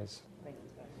you guys.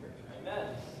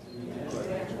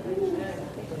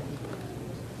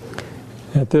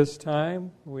 At this time,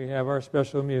 we have our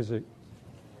special music.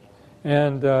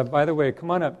 And by the way, come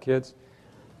on up, kids.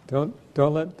 Come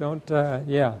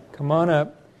on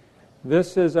up.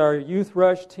 This is our Youth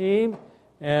Rush team,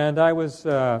 and I was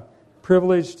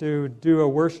privileged to do a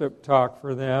worship talk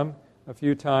for them a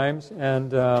few times.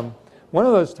 And one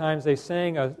of those times they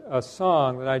sang a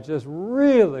song that I just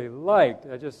really liked.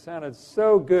 It just sounded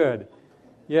so good.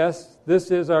 Yes,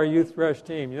 this is our Youth Rush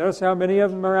team. You notice how many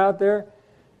of them are out there?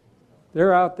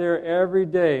 They're out there every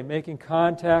day making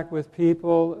contact with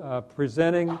people,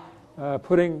 presenting,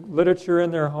 putting literature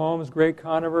in their homes, Great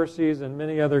Controversies and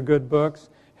many other good books,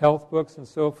 health books and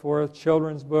so forth,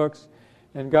 children's books.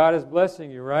 And God is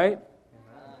blessing you, right?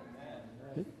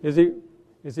 Is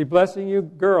He blessing you?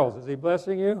 Girls, is He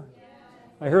blessing you?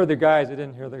 I heard the guys, I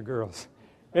didn't hear the girls.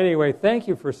 Anyway, thank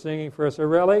you for singing for us.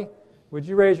 Aurelie, would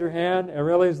you raise your hand?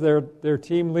 Aurelie's their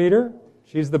team leader.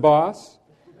 She's the boss.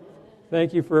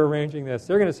 Thank you for arranging this.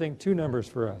 They're going to sing 2 numbers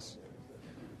for us.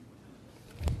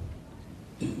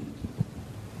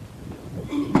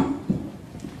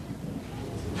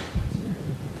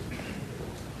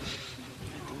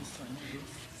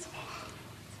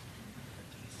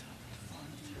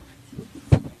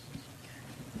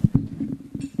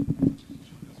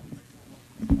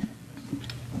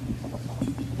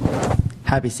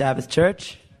 Happy Sabbath,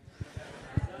 church.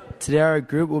 Today our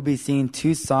group will be singing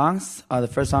 2 songs. The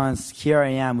first song is Here I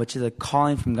Am, which is a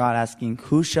calling from God asking,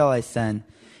 who shall I send?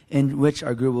 In which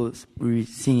our group will be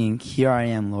singing, Here I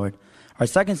Am, Lord. Our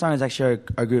second song is actually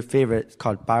our group favorite. It's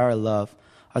called By Our Love,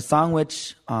 a song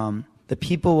which the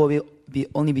people will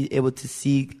only be able to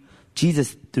see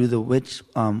Jesus through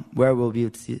where we'll be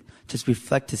able to just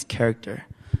reflect His character.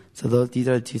 So these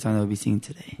are the 2 songs that we'll be singing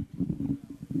today.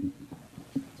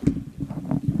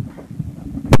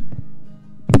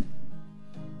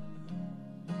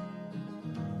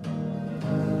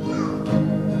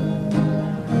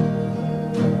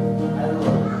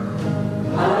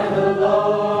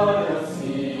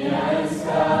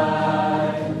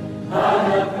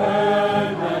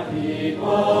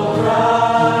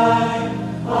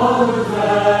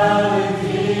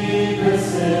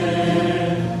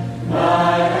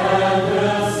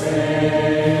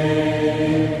 Say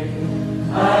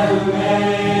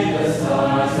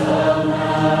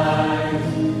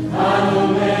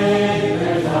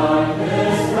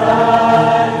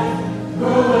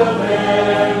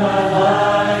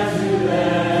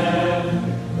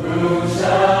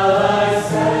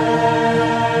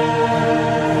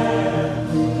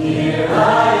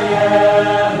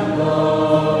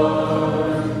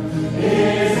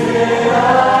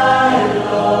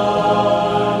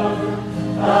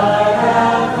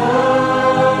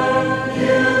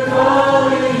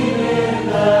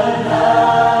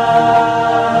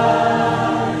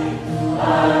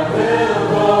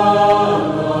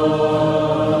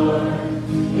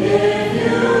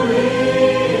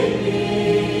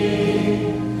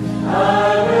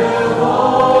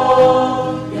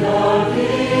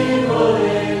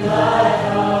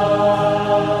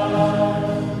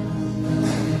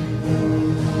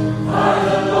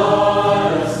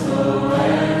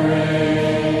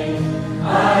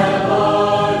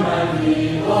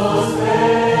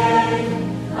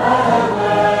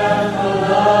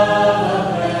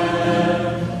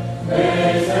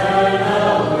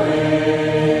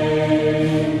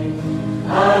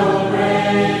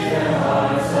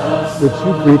would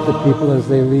you greet the people as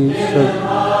they leave?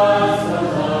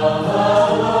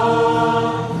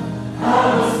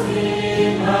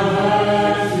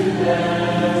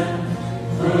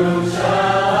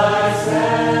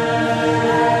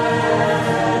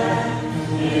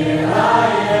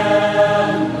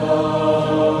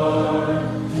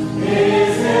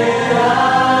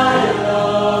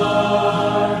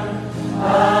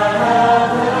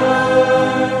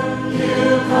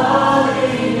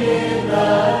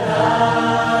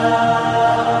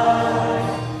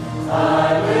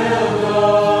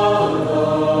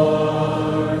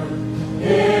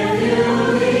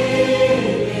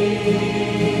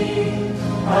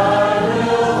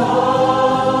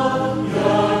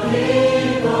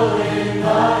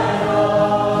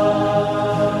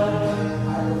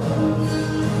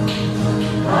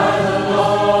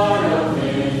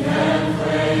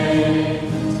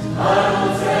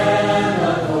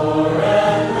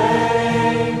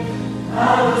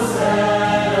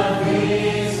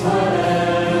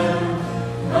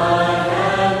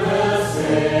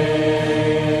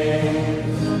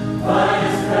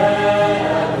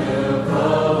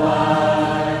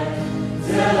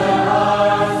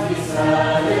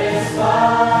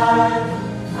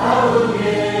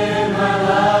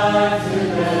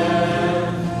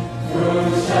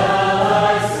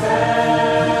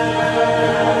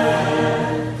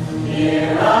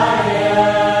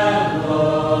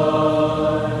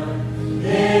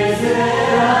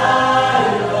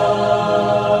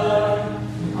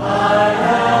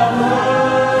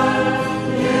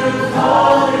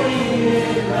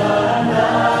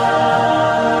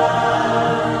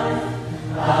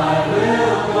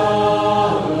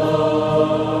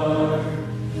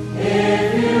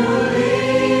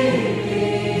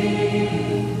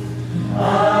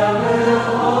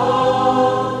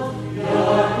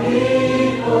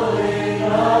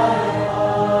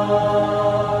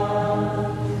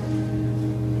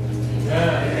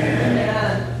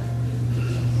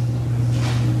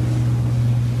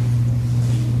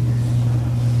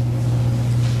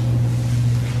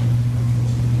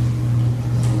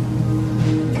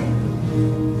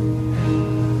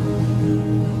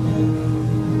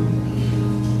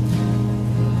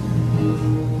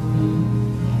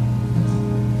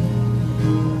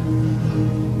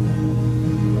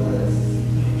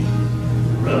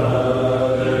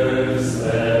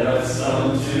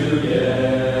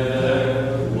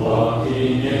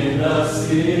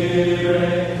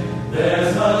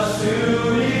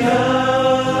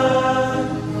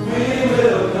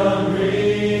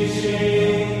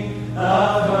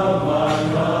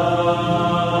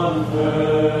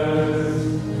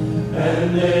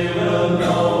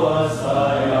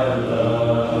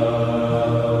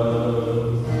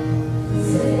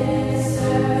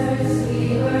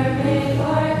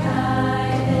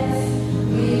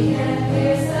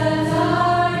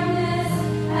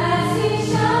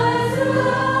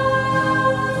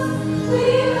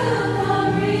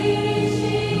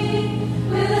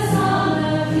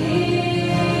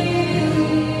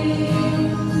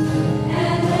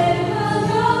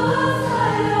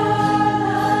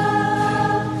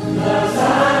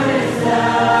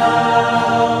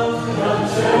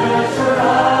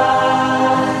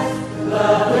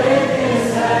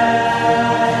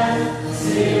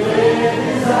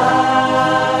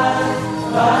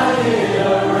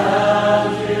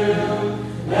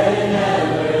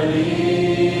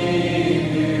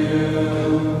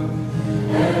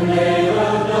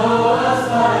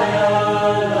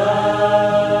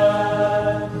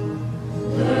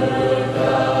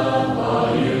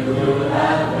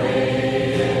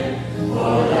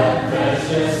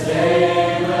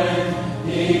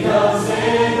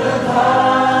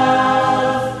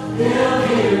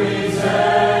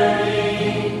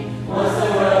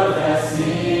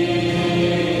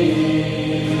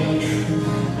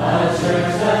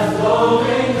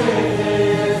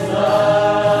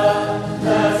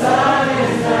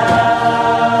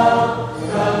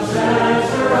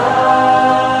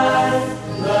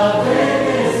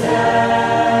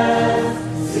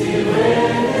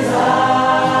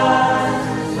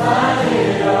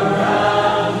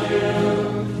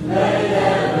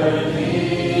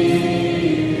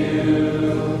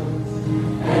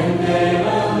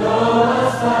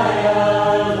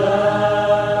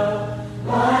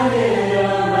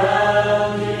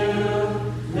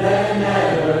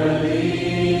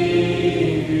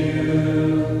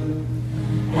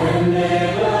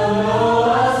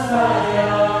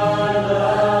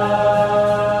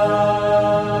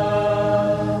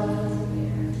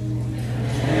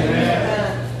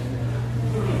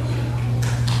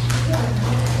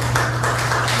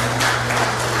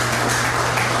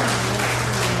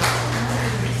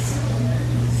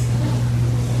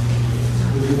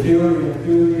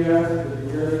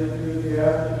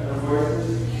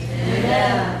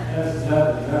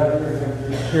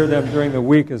 Hear them during the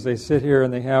week as they sit here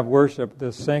and they have worship.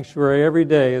 This sanctuary every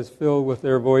day is filled with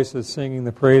their voices singing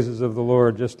the praises of the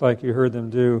Lord, just like you heard them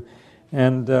do.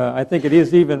 And I think it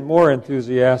is even more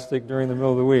enthusiastic during the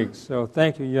middle of the week. So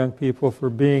thank you, young people, for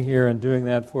being here and doing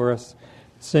that for us,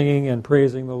 singing and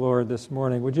praising the Lord this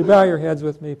morning. Would you bow your heads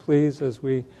with me, please, as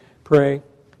we pray?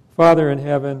 Father in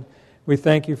heaven, we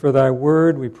thank you for thy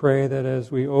word. We pray that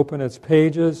as we open its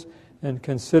pages and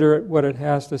consider it what it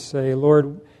has to say,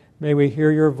 Lord, may we hear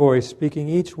your voice speaking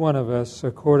each one of us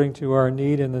according to our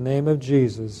need in the name of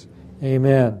Jesus.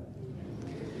 Amen.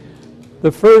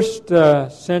 The first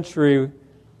century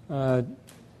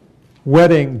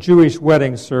Jewish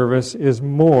wedding service is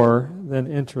more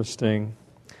than interesting.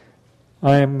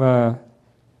 I'm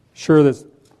sure that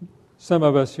some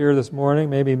of us here this morning,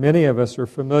 maybe many of us, are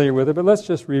familiar with it, but let's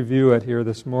just review it here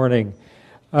this morning.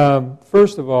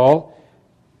 First of all,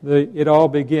 it all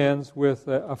begins with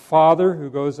a father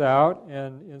who goes out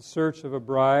and in search of a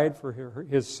bride for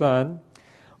his son,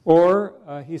 or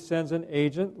he sends an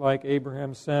agent like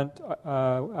Abraham sent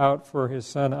out for his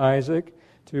son Isaac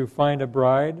to find a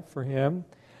bride for him,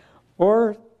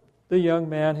 or the young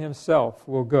man himself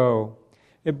will go.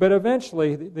 But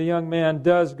eventually the young man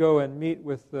does go and meet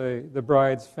with the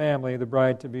bride's family, the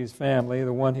bride-to-be's family,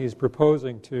 the one he's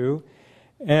proposing to,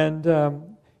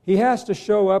 and he has to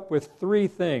show up with three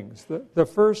things. The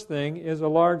first thing is a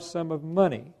large sum of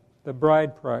money, the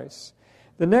bride price.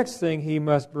 The next thing he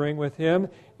must bring with him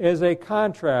is a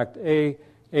contract, a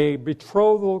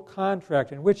betrothal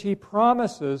contract, in which he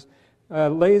promises,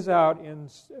 lays out in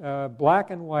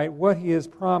black and white what he is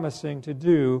promising to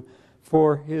do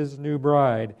for his new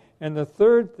bride. And the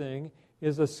third thing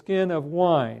is a skin of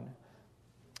wine.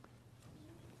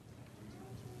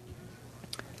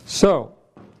 So,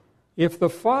 if the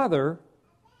father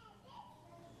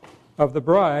of the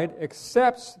bride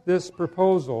accepts this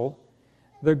proposal,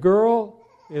 the girl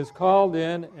is called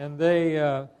in and they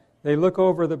look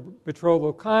over the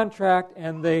betrothal contract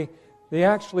and they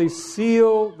actually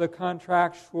seal the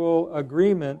contractual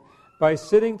agreement by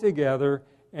sitting together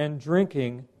and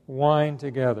drinking wine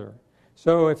together.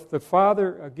 So if the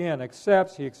father, again, he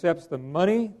accepts the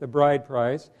money, the bride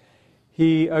price,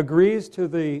 he agrees to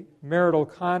the marital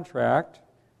contract,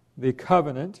 the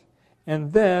covenant,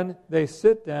 and then they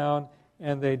sit down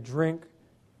and they drink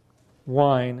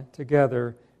wine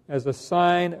together as a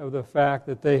sign of the fact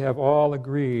that they have all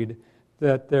agreed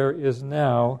that there is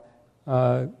now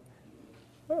a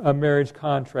marriage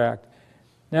contract.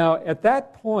 Now, at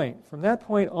that point, from that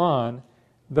point on,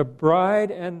 the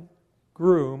bride and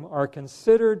groom are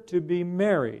considered to be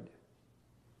married.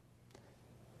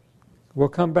 We'll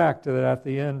come back to that at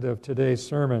the end of today's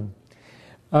sermon.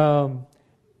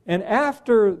 And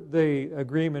after the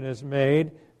agreement is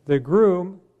made, the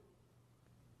groom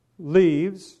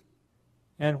leaves,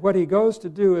 and what he goes to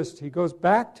do is he goes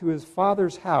back to his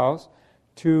father's house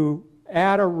to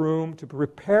add a room, to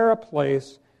prepare a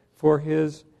place for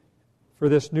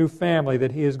this new family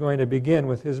that he is going to begin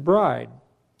with his bride.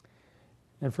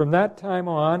 And from that time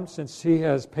on, since he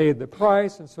has paid the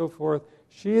price and so forth,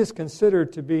 she is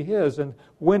considered to be his. And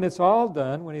when it's all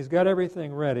done, when he's got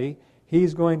everything ready,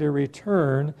 he's going to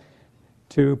return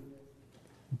to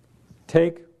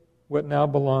take what now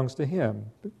belongs to him,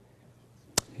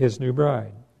 his new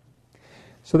bride.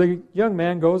 So the young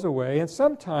man goes away, and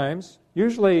sometimes,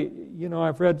 usually,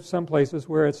 I've read some places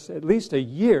where it's at least a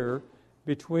year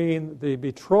between the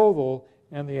betrothal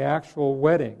and the actual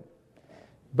wedding.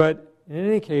 But in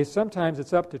any case, sometimes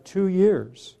it's up to 2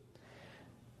 years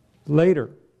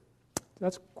later.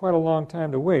 That's quite a long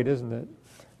time to wait, isn't it?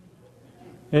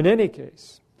 In any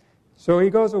case. So he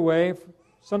goes away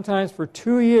sometimes for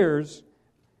 2 years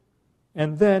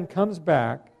and then comes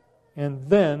back, and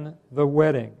then the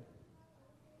wedding.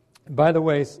 By the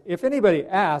way, if anybody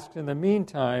asks in the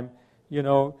meantime,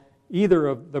 either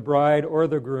of the bride or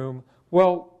the groom,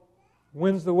 well,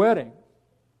 when's the wedding?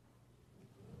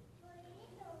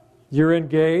 You're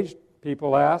engaged,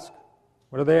 people ask.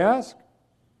 What do they ask?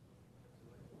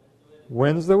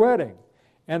 When's the wedding?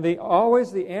 And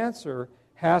always the answer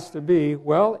has to be,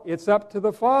 well, it's up to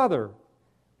the father.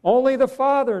 Only the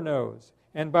father knows.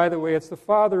 And by the way, it's the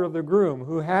father of the groom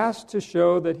who has to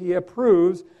show that he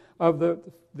approves of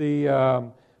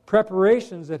the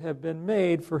preparations that have been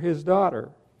made for his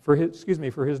daughter, for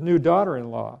his new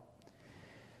daughter-in-law.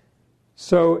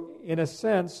 So, in a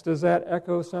sense, does that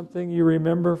echo something you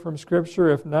remember from Scripture?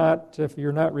 If not, if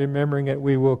you're not remembering it,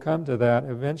 we will come to that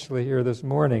eventually here this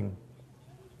morning.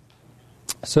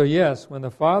 So yes, when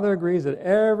the father agrees that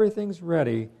everything's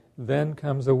ready, then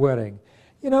comes the wedding.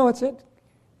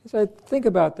 as I think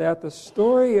about that, the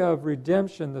story of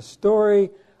redemption, the story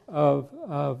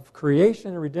of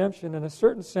creation and redemption, in a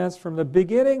certain sense, from the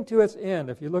beginning to its end,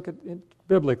 if you look at it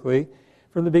biblically,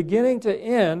 from the beginning to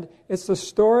end, it's the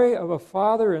story of a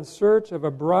father in search of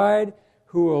a bride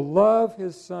who will love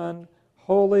his son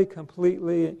wholly,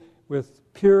 completely, with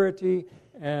purity,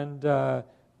 and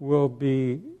will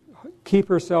keep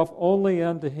herself only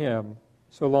unto him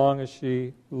so long as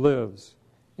she lives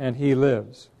and he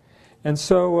lives. And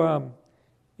so,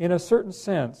 in a certain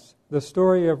sense, the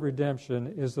story of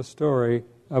redemption is the story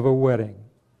of a wedding.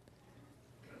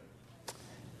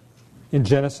 In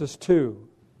Genesis 2,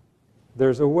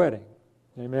 there's a wedding.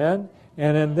 Amen?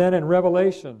 And then in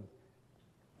Revelation,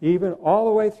 even all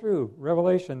the way through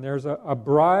Revelation, there's a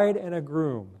bride and a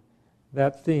groom.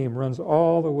 That theme runs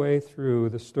all the way through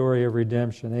the story of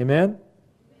redemption. Amen?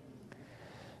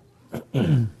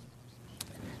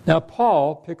 Now,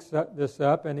 Paul picks this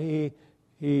up, and he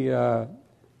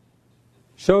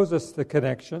shows us the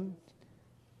connection.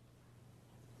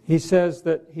 He says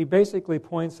that he basically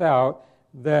points out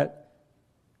that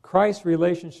Christ's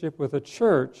relationship with the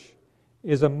church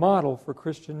is a model for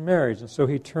Christian marriage, and so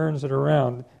he turns it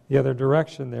around the other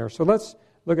direction there. So let's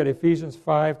look at Ephesians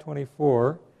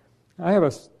 5:24. I have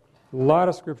a lot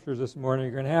of scriptures this morning.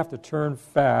 You're going to have to turn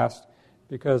fast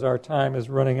because our time is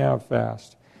running out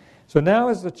fast. So now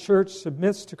as the church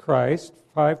submits to Christ,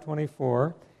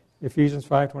 5:24, Ephesians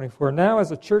 5:24, now as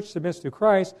the church submits to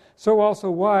Christ, so also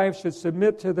wives should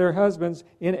submit to their husbands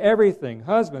in everything.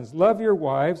 Husbands, love your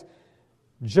wives,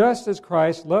 just as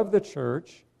Christ loved the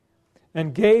church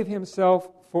and gave himself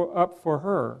up for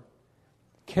her,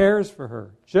 cares for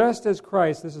her, just as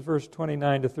Christ, this is verse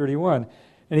 29 to 31,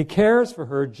 and he cares for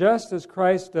her just as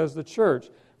Christ does the church.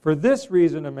 For this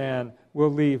reason a man will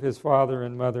leave his father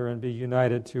and mother and be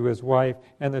united to his wife,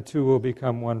 and the two will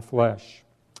become one flesh.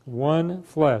 One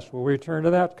flesh. We'll return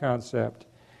to that concept.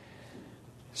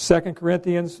 2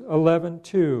 Corinthians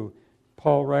 11:2,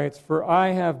 Paul writes, For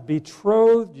I have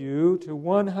betrothed you to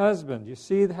one husband. You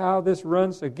see how this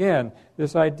runs again.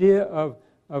 This idea of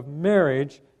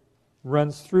marriage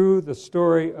runs through the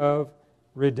story of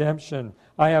redemption.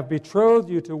 I have betrothed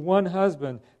you to one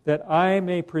husband, that I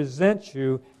may present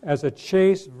you as a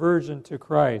chaste virgin to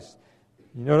Christ.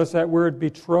 You notice that word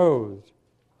betrothed,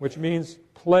 which means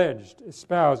pledged,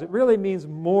 espoused. It really means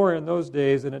more in those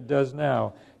days than it does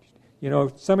now. You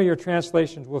know, some of your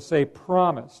translations will say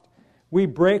promised. We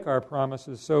break our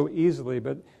promises so easily,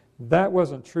 but that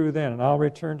wasn't true then, and I'll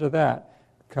return to that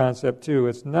concept too.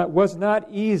 It was not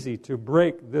easy to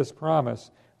break this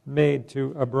promise made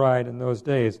to a bride in those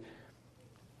days.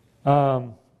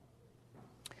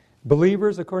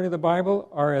 Believers, according to the Bible,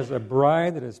 are as a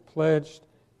bride that is pledged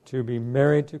to be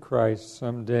married to Christ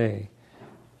someday.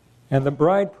 And the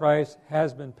bride price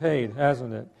has been paid,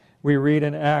 hasn't it? We read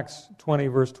in Acts 20,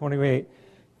 verse 28,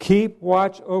 Keep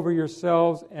watch over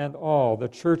yourselves and all, the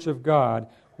church of God,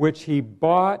 which he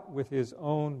bought with his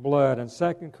own blood. And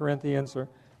 2 Corinthians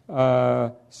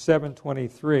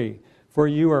 7:23, For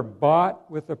you are bought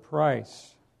with a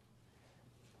price.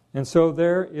 And so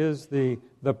there is the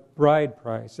bride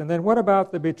price. And then what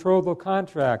about the betrothal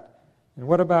contract? And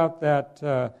what about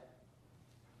that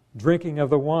drinking of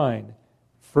the wine?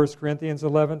 1 Corinthians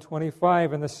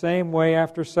 11:25, In the same way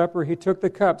after supper he took the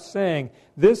cup, saying,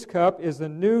 This cup is the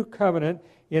new covenant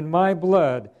in my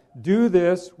blood. Do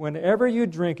this whenever you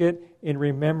drink it in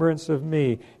remembrance of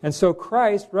me. And so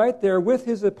Christ, right there with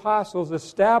his apostles,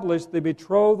 established the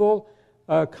betrothal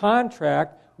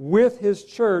contract with his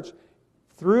church.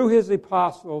 Through his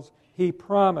apostles, he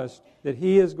promised that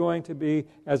he is going to be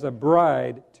as a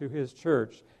bride to his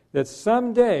church, that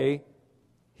someday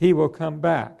he will come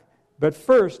back. But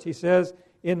first, he says,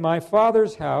 in my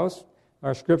Father's house,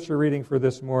 our scripture reading for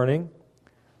this morning,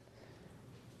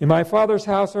 in my Father's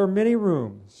house are many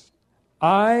rooms.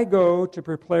 I go to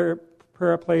prepare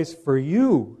a place for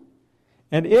you.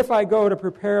 And if I go to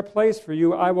prepare a place for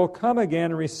you, I will come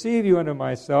again and receive you unto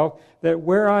myself, that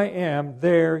where I am,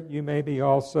 there you may be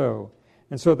also.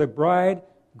 And so the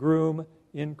bridegroom,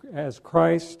 as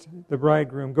Christ, the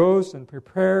bridegroom, goes and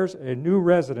prepares a new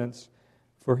residence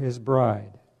for his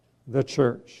bride, the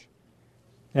church.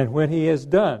 And when he is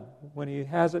done, when he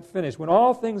has it finished, when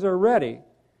all things are ready,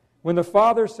 when the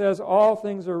Father says all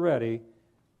things are ready,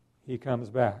 he comes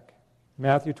back.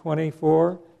 Matthew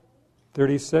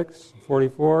 24:36,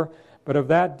 44, But of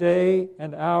that day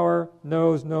and hour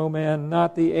knows no man,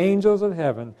 not the angels of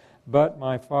heaven, but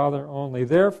my Father only.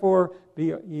 Therefore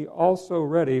be ye also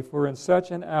ready, for in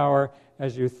such an hour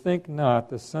as you think not,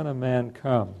 the Son of Man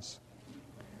comes.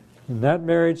 And that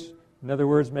marriage, in other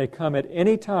words, may come at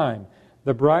any time.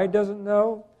 The bride doesn't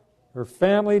know, Her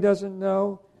family doesn't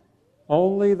know.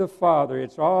 Only the father.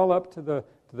 It's all up to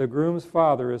the groom's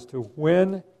father as to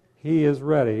when he is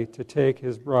ready to take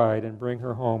his bride and bring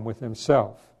her home with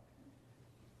himself.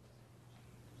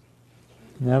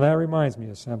 Now that reminds me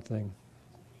of something.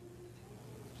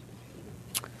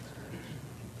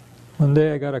 One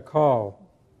day I got a call.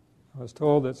 I was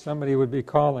told that somebody would be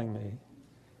calling me.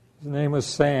 His name was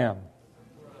Sam.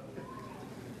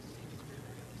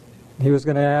 He was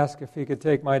going to ask if he could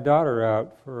take my daughter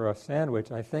out for a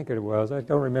sandwich, I think it was. I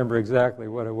don't remember exactly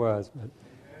what it was. But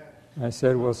I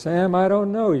said, well, Sam, I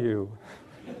don't know you.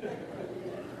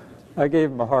 I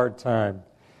gave him a hard time.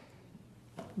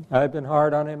 I've been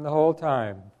hard on him the whole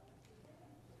time.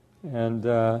 And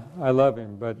I love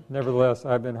him, but nevertheless,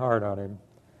 I've been hard on him.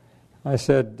 I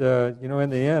said, in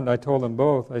the end, I told them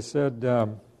both, I said,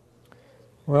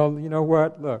 well, you know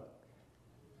what? Look,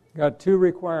 got two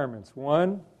requirements.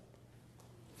 One,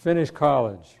 finish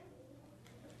college.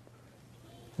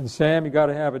 And Sam, you got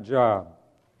to have a job.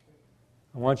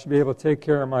 I want you to be able to take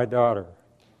care of my daughter.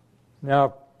 Now,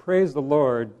 praise the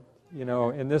Lord,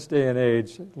 in this day and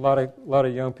age, a lot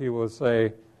of young people will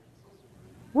say,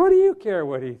 what do you care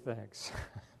what he thinks?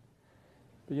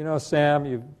 But Sam,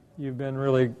 you've been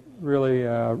really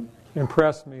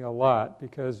impressed me a lot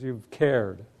because you've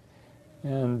cared.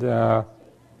 And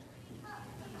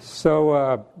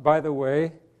so, by the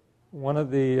way, one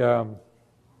of the,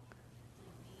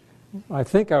 I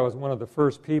think I was one of the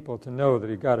first people to know that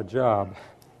he got a job.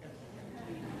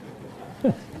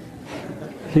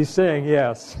 He's saying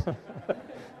yes.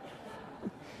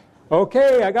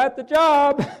 Okay, I got the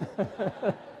job.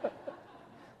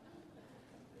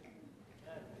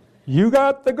 You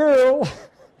got the girl.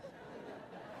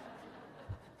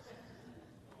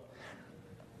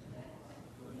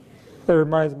 That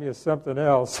reminds me of something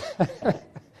else.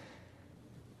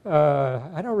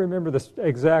 I don't remember the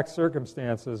exact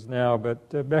circumstances now,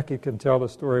 but Becky can tell the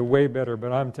story way better,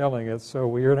 but I'm telling it, so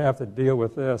we're going to have to deal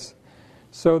with this.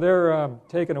 So they're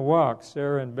taking a walk,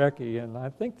 Sarah and Becky, and I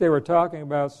think they were talking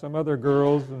about some other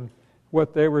girls and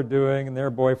what they were doing and their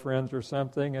boyfriends or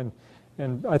something,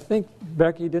 and I think,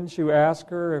 Becky, didn't you ask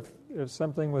her if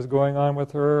something was going on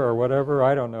with her or whatever?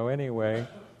 I don't know, anyway.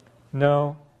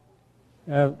 No?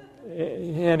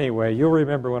 Anyway, you'll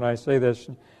remember when I say this.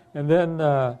 And then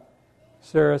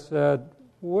Sarah said,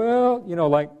 well,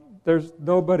 like there's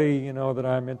nobody, that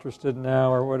I'm interested in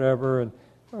now or whatever, and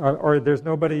or there's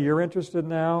nobody you're interested in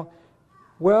now.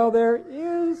 Well, there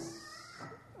is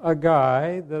a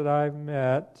guy that I've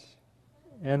met,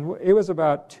 and it was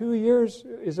about 2 years,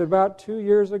 is it about 2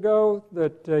 years ago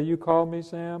that you called me,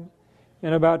 Sam?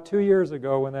 And about 2 years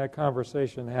ago when that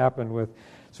conversation happened with...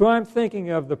 So I'm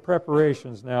thinking of the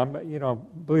preparations now.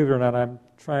 Believe it or not, I'm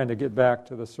trying to get back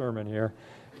to the sermon here.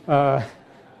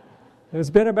 It's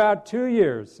been about 2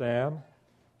 years, Sam,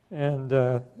 and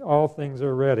all things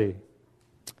are ready.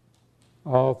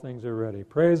 All things are ready.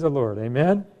 Praise the Lord.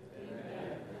 Amen?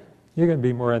 Amen. You can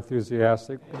be more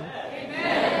enthusiastic.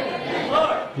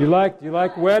 Amen. Do you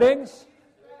like weddings?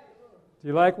 Do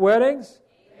you like weddings?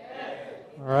 Yes.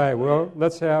 All right, well,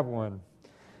 let's have one.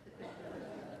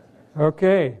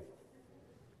 Okay.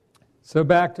 So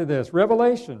back to this.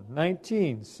 Revelation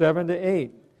 19,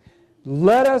 7-8.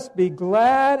 Let us be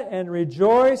glad and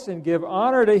rejoice and give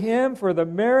honor to him, for the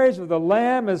marriage of the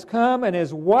Lamb has come, and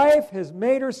his wife has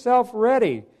made herself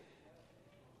ready.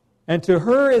 And to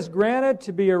her is granted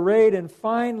to be arrayed in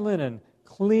fine linen,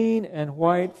 clean and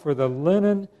white, for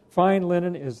the fine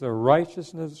linen is the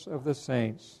righteousness of the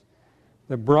saints.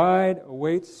 The bride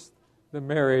awaits the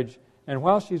marriage, and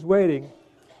while she's waiting,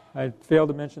 I failed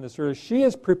to mention this earlier, she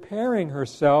is preparing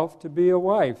herself to be a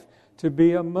wife, to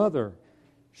be a mother.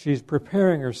 She's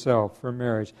preparing herself for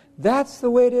marriage. That's the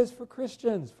way it is for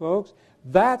Christians, folks.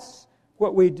 That's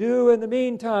what we do in the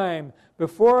meantime,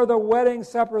 before the wedding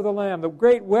supper of the Lamb. The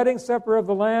great wedding supper of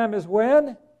the Lamb is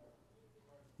when?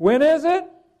 When is it?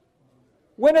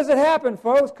 When does it happen,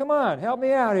 folks? Come on, help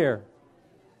me out here.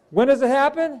 When does it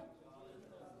happen?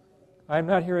 I'm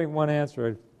not hearing one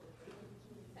answer.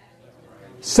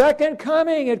 Second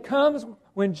coming. It comes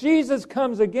when Jesus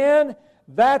comes again.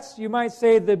 That's, you might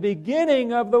say, the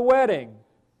beginning of the wedding.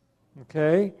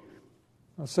 Okay?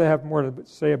 I'll have more to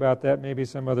say about that maybe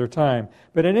some other time.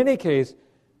 But in any case,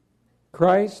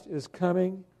 Christ is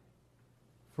coming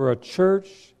for a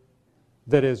church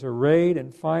that is arrayed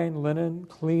in fine linen,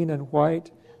 clean and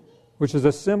white, which is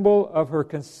a symbol of her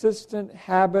consistent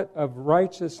habit of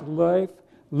righteous life,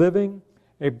 living,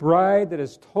 a bride that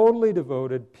is totally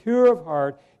devoted, pure of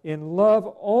heart, in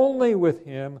love only with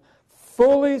him,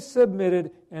 fully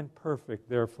submitted and perfect,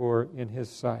 therefore, in his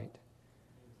sight.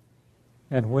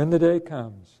 And when the day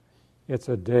comes, It's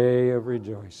a day of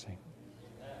rejoicing.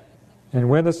 And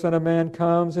when the Son of Man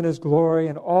comes in His glory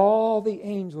and all the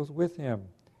angels with Him,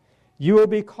 you will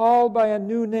be called by a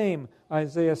new name,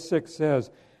 Isaiah 6 says,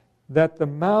 that the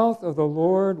mouth of the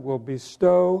Lord will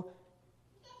bestow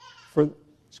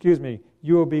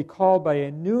you will be called by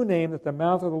a new name that the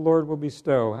mouth of the Lord will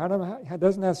bestow.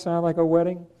 Doesn't that sound like a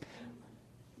wedding?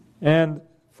 And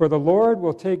for the Lord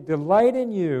will take delight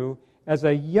in you as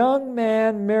a young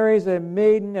man marries a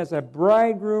maiden, as a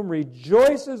bridegroom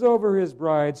rejoices over his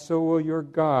bride, so will your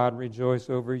God rejoice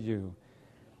over you.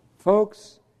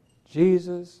 Folks,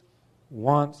 Jesus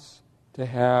wants to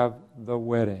have the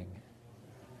wedding.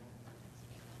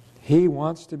 He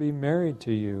wants to be married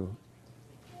to you,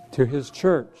 to His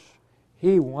church.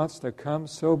 He wants to come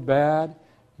so bad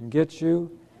and get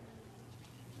you.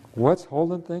 What's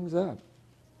holding things up?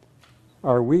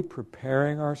 Are we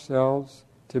preparing ourselves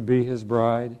to be His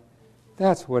bride?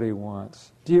 That's what He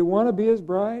wants. Do you want to be His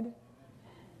bride?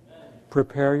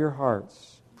 Prepare your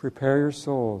hearts. Prepare your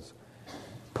souls.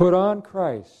 Put on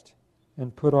Christ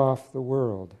and put off the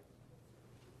world.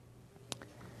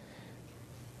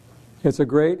 It's a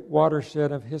great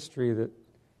watershed of history that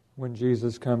when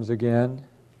Jesus comes again,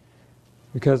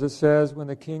 because it says when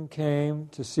the king came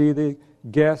to see the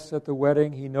guests at the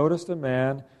wedding, he noticed a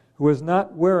man who was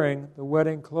not wearing the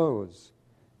wedding clothes.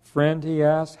 Friend, he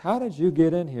asked, how did you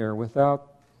get in here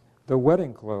without the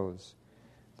wedding clothes?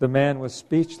 The man was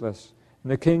speechless,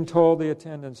 and the king told the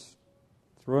attendants,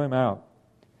 throw him out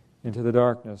into the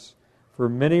darkness, for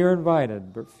many are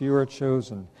invited, but few are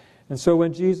chosen. And so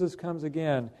when Jesus comes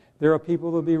again, there are people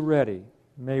who will be ready.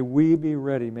 May we be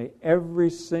ready. May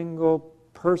every single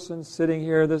person sitting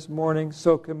here this morning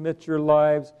so commit your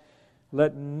lives.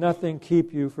 Let nothing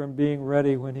keep you from being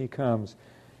ready when He comes.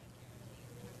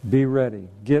 Be ready.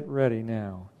 Get ready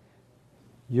now.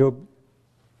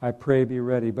 I pray, be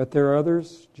ready. But there are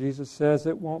others, Jesus says,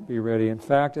 that won't be ready. In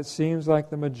fact, it seems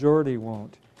like the majority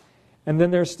won't. And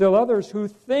then there's still others who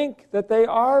think that they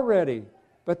are ready,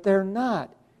 but they're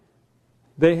not.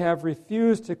 They have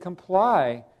refused to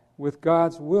comply with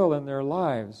God's will in their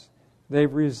lives.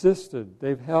 They've resisted.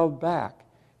 They've held back.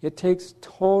 It takes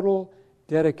total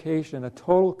dedication, a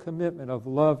total commitment of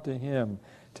love to Him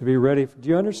to be ready. Do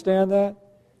you understand that?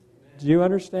 Do you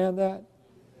understand that?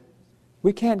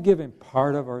 We can't give Him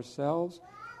part of ourselves.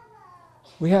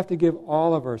 We have to give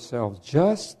all of ourselves,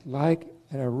 just like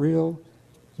in a real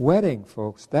wedding,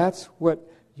 folks. That's what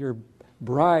your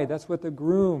bride, that's what the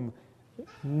groom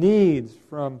needs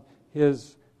from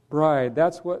his bride.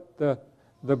 That's what the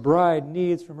bride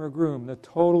needs from her groom, the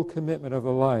total commitment of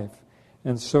a life.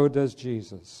 And so does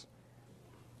Jesus.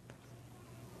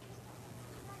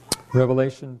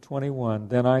 Revelation 21,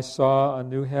 then I saw a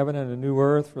new heaven and a new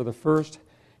earth, for the first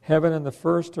heaven and the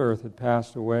first earth had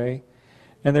passed away,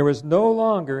 and there was no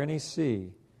longer any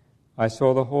sea. I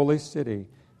saw the holy city,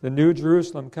 the new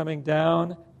Jerusalem, coming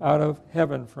down out of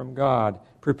heaven from God,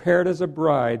 prepared as a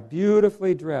bride,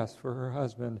 beautifully dressed for her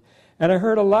husband. And I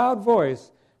heard a loud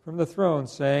voice from the throne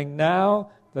saying, now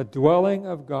the dwelling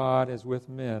of God is with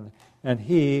men, and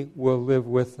He will live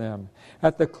with them.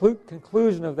 At the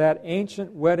conclusion of that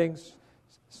ancient wedding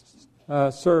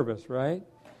service, right?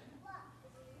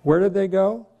 Where did they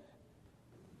go?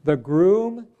 The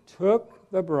groom took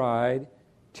the bride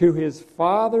to his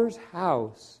father's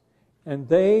house, and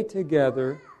they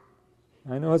together,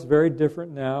 I know it's very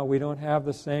different now, we don't have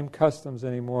the same customs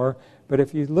anymore, but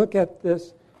if you look at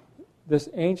this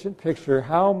ancient picture,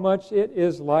 how much it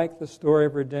is like the story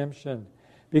of redemption,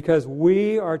 because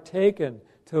we are taken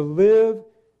to live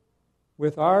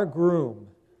with our groom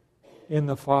in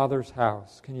the Father's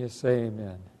house. Can you say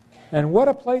amen? And what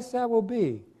a place that will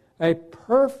be. A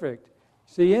perfect,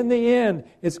 see, in the end,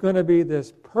 it's going to be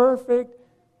this perfect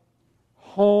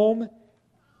home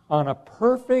on a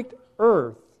perfect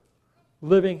earth,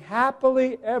 living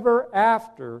happily ever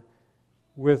after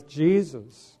with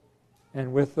Jesus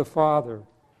and with the Father.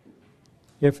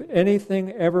 If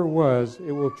anything ever was,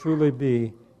 it will truly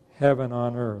be heaven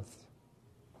on earth.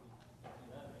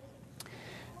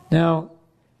 Now,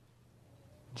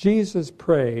 Jesus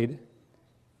prayed.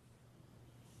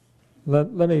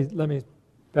 Let me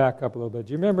back up a little bit.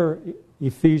 Do you remember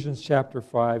Ephesians chapter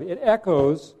 5? It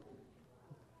echoes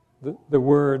the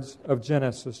words of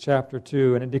Genesis chapter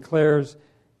 2, and it declares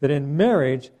that in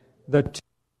marriage, the two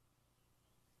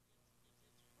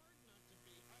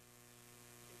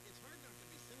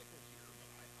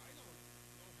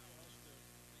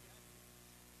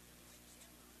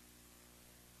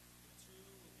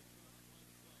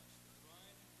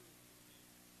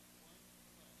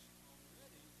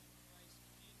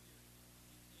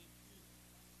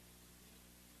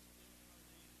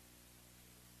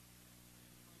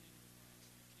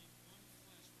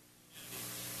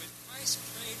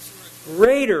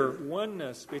greater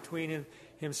oneness between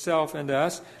himself and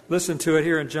us. Listen to it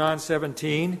here in John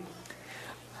 17.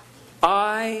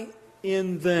 I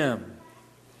in them.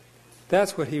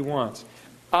 That's what he wants.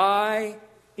 I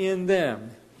in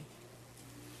them.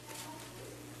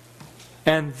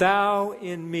 And thou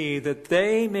in me, that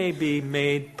they may be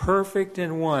made perfect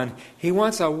in one. He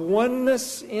wants a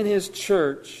oneness in his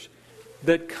church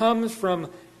that comes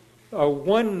from a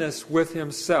oneness with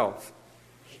himself.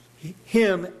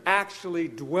 Him actually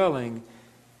dwelling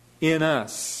in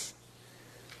us.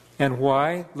 And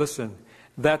why? Listen.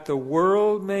 That the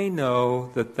world may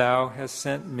know that thou hast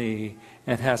sent me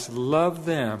and hast loved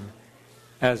them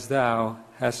as thou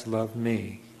hast loved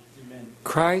me. Amen.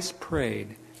 Christ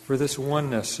prayed for this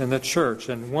oneness in the church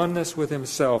and oneness with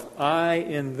himself, I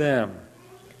in them,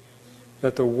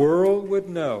 that the world would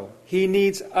know. He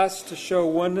needs us to show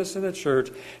oneness in the church,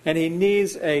 and he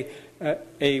needs a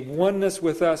oneness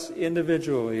with us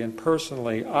individually and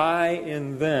personally, I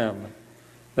in them,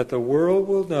 that the world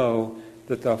will know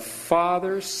that the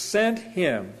Father sent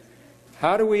him.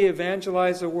 How do we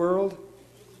evangelize the world?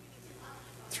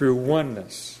 Through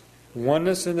oneness.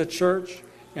 Oneness in the church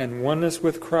and oneness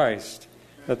with Christ.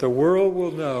 That the world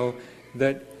will know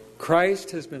that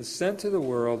Christ has been sent to the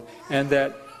world and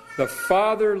that the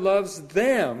Father loves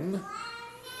them,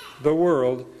 the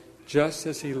world, just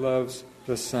as he loves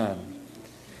the Son.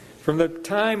 From the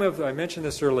time of, I mentioned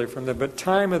this earlier, from the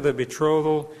time of the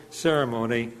betrothal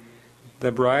ceremony,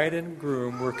 the bride and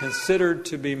groom were considered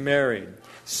to be married.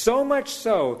 So much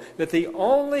so that the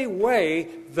only way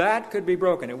that could be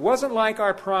broken, it wasn't like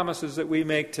our promises that we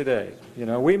make today. You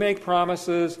know, we make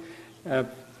promises,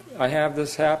 I have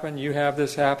this happen, you have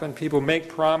this happen. People make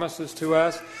promises to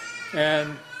us,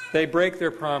 and they break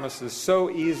their promises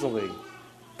so easily.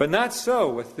 But not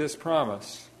so with this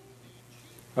promise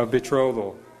of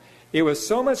betrothal. It was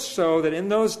so much so that in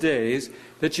those days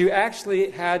that you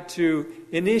actually had to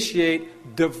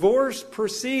initiate divorce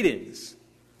proceedings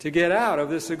to get out of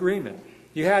this agreement.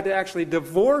 You had to actually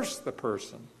divorce the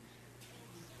person.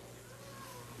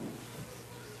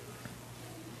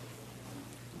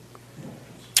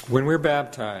 When we're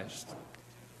baptized,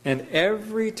 and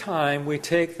every time we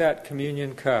take that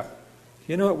communion cup,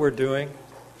 you know what we're doing?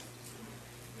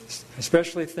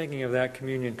 Especially thinking of that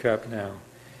communion cup now.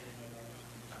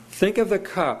 Think of the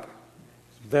cup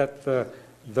that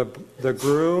the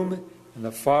groom and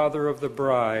the father of the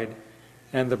bride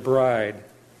and the bride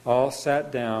all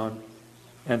sat down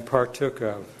and partook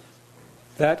of.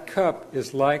 That cup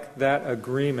is like that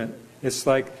agreement. It's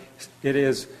like it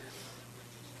is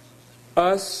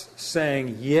us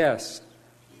saying, yes,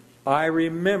 I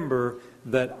remember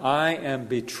that I am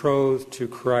betrothed to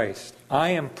Christ. I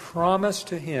am promised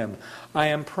to him. I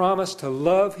am promised to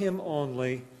love him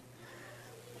only,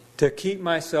 to keep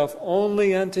myself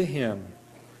only unto him,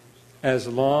 as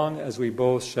long as we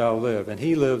both shall live. And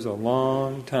he lives a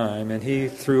long time, and he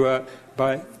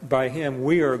by him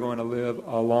we are going to live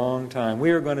a long time.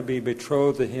 We are going to be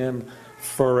betrothed to him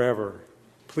forever.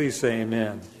 Please say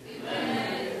amen. Amen.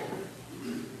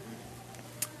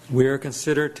 We are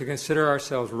to consider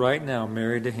ourselves right now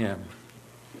married to him.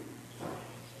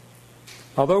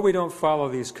 Although we don't follow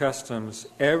these customs,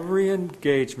 every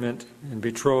engagement and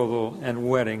betrothal and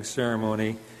wedding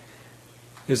ceremony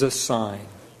is a sign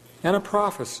and a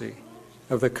prophecy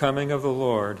of the coming of the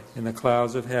Lord in the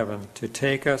clouds of heaven to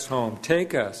take us home,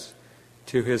 take us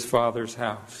to his Father's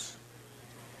house.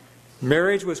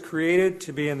 Marriage was created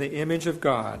to be in the image of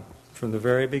God from the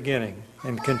very beginning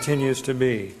and continues to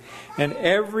be. And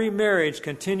every marriage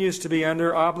continues to be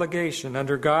under obligation,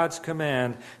 under God's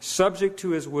command, subject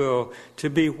to his will, to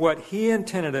be what he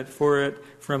intended it for it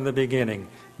from the beginning.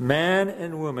 Man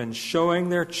and woman showing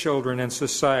their children and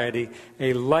society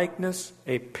a likeness,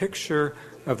 a picture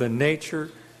of the nature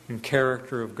and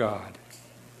character of God.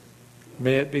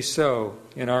 May it be so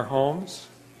in our homes.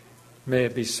 May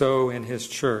it be so in his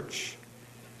church.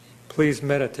 Please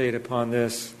meditate upon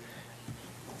this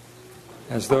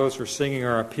as those who are singing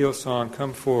our appeal song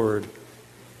come forward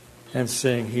and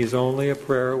sing, He's Only a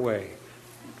Prayer Away.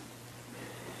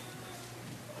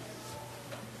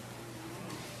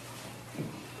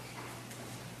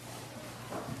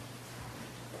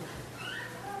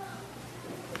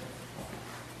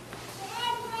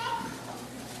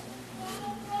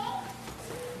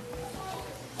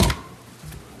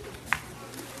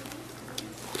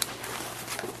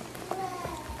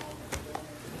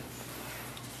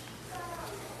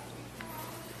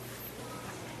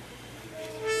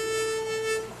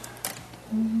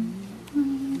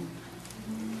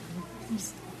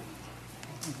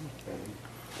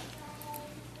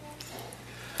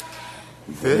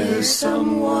 There's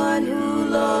someone who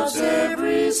loves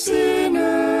every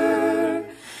sinner.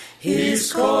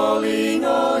 He's calling,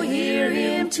 oh, hear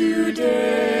him today.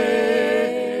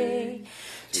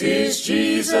 'Tis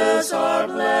Jesus, our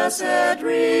blessed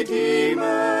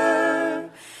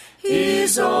Redeemer.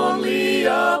 He's only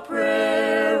a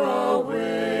prayer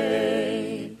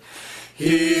away.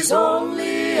 He's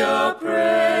only a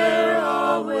prayer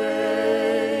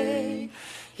away.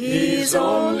 He's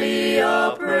only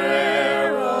a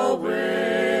prayer away.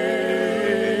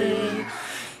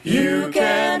 You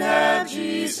can have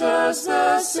Jesus,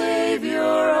 the Savior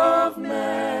of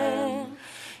man.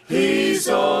 He's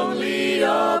only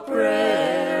a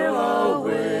prayer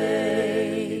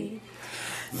away.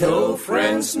 Though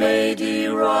friends may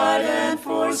deride and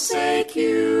forsake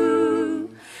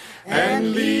you,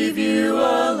 and leave you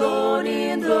alone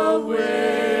in the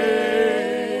way,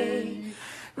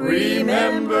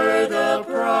 remember the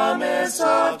promise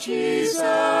of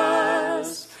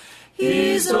Jesus.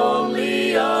 He's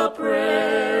only a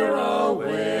prayer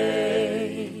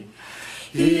away.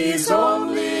 He's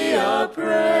only a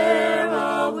prayer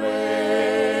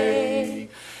away.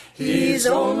 He's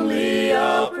only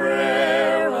a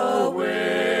prayer away.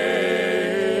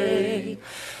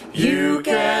 You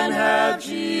can have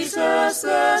Jesus,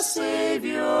 the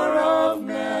Savior of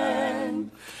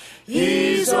man.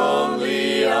 He's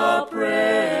only a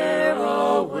prayer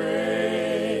away.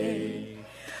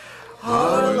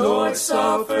 Our Lord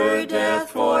suffered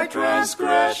death for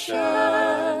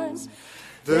transgressions,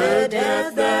 the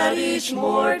death that each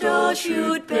mortal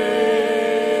should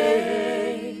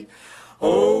pay.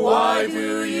 Oh, why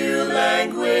do you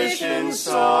languish in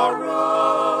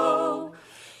sorrow?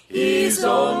 He's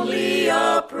only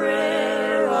a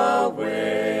prayer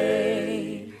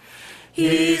away.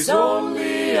 He's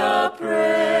only a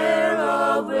prayer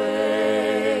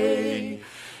away.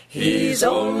 He's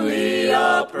only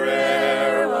a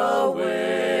prayer away.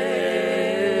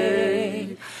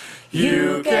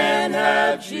 You can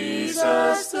have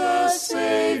Jesus, the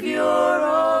Savior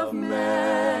of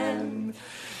man.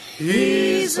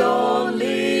 He's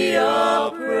only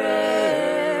a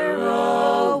prayer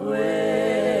away.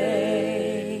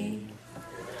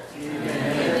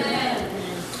 Amen.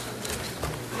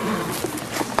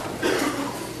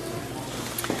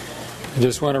 I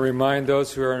just want to remind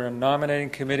those who are in a nominating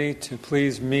committee to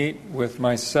please meet with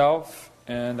myself,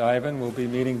 and Ivan will be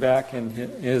meeting back in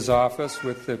his office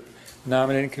with the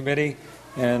nominating committee,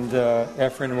 and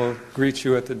Efren will greet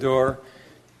you at the door.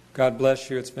 God bless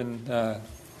you. It's been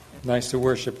nice to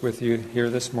worship with you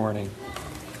here this morning.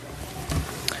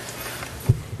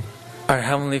 Our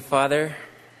Heavenly Father,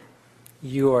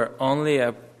 you are only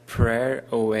a prayer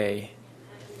away.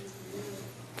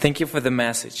 Thank you for the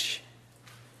message.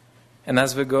 And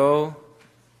as we go,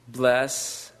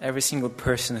 bless every single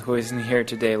person who is in here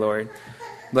today, Lord.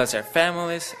 Bless our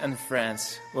families and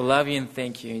friends. We love you and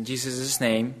thank you. In Jesus'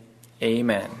 name,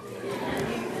 amen.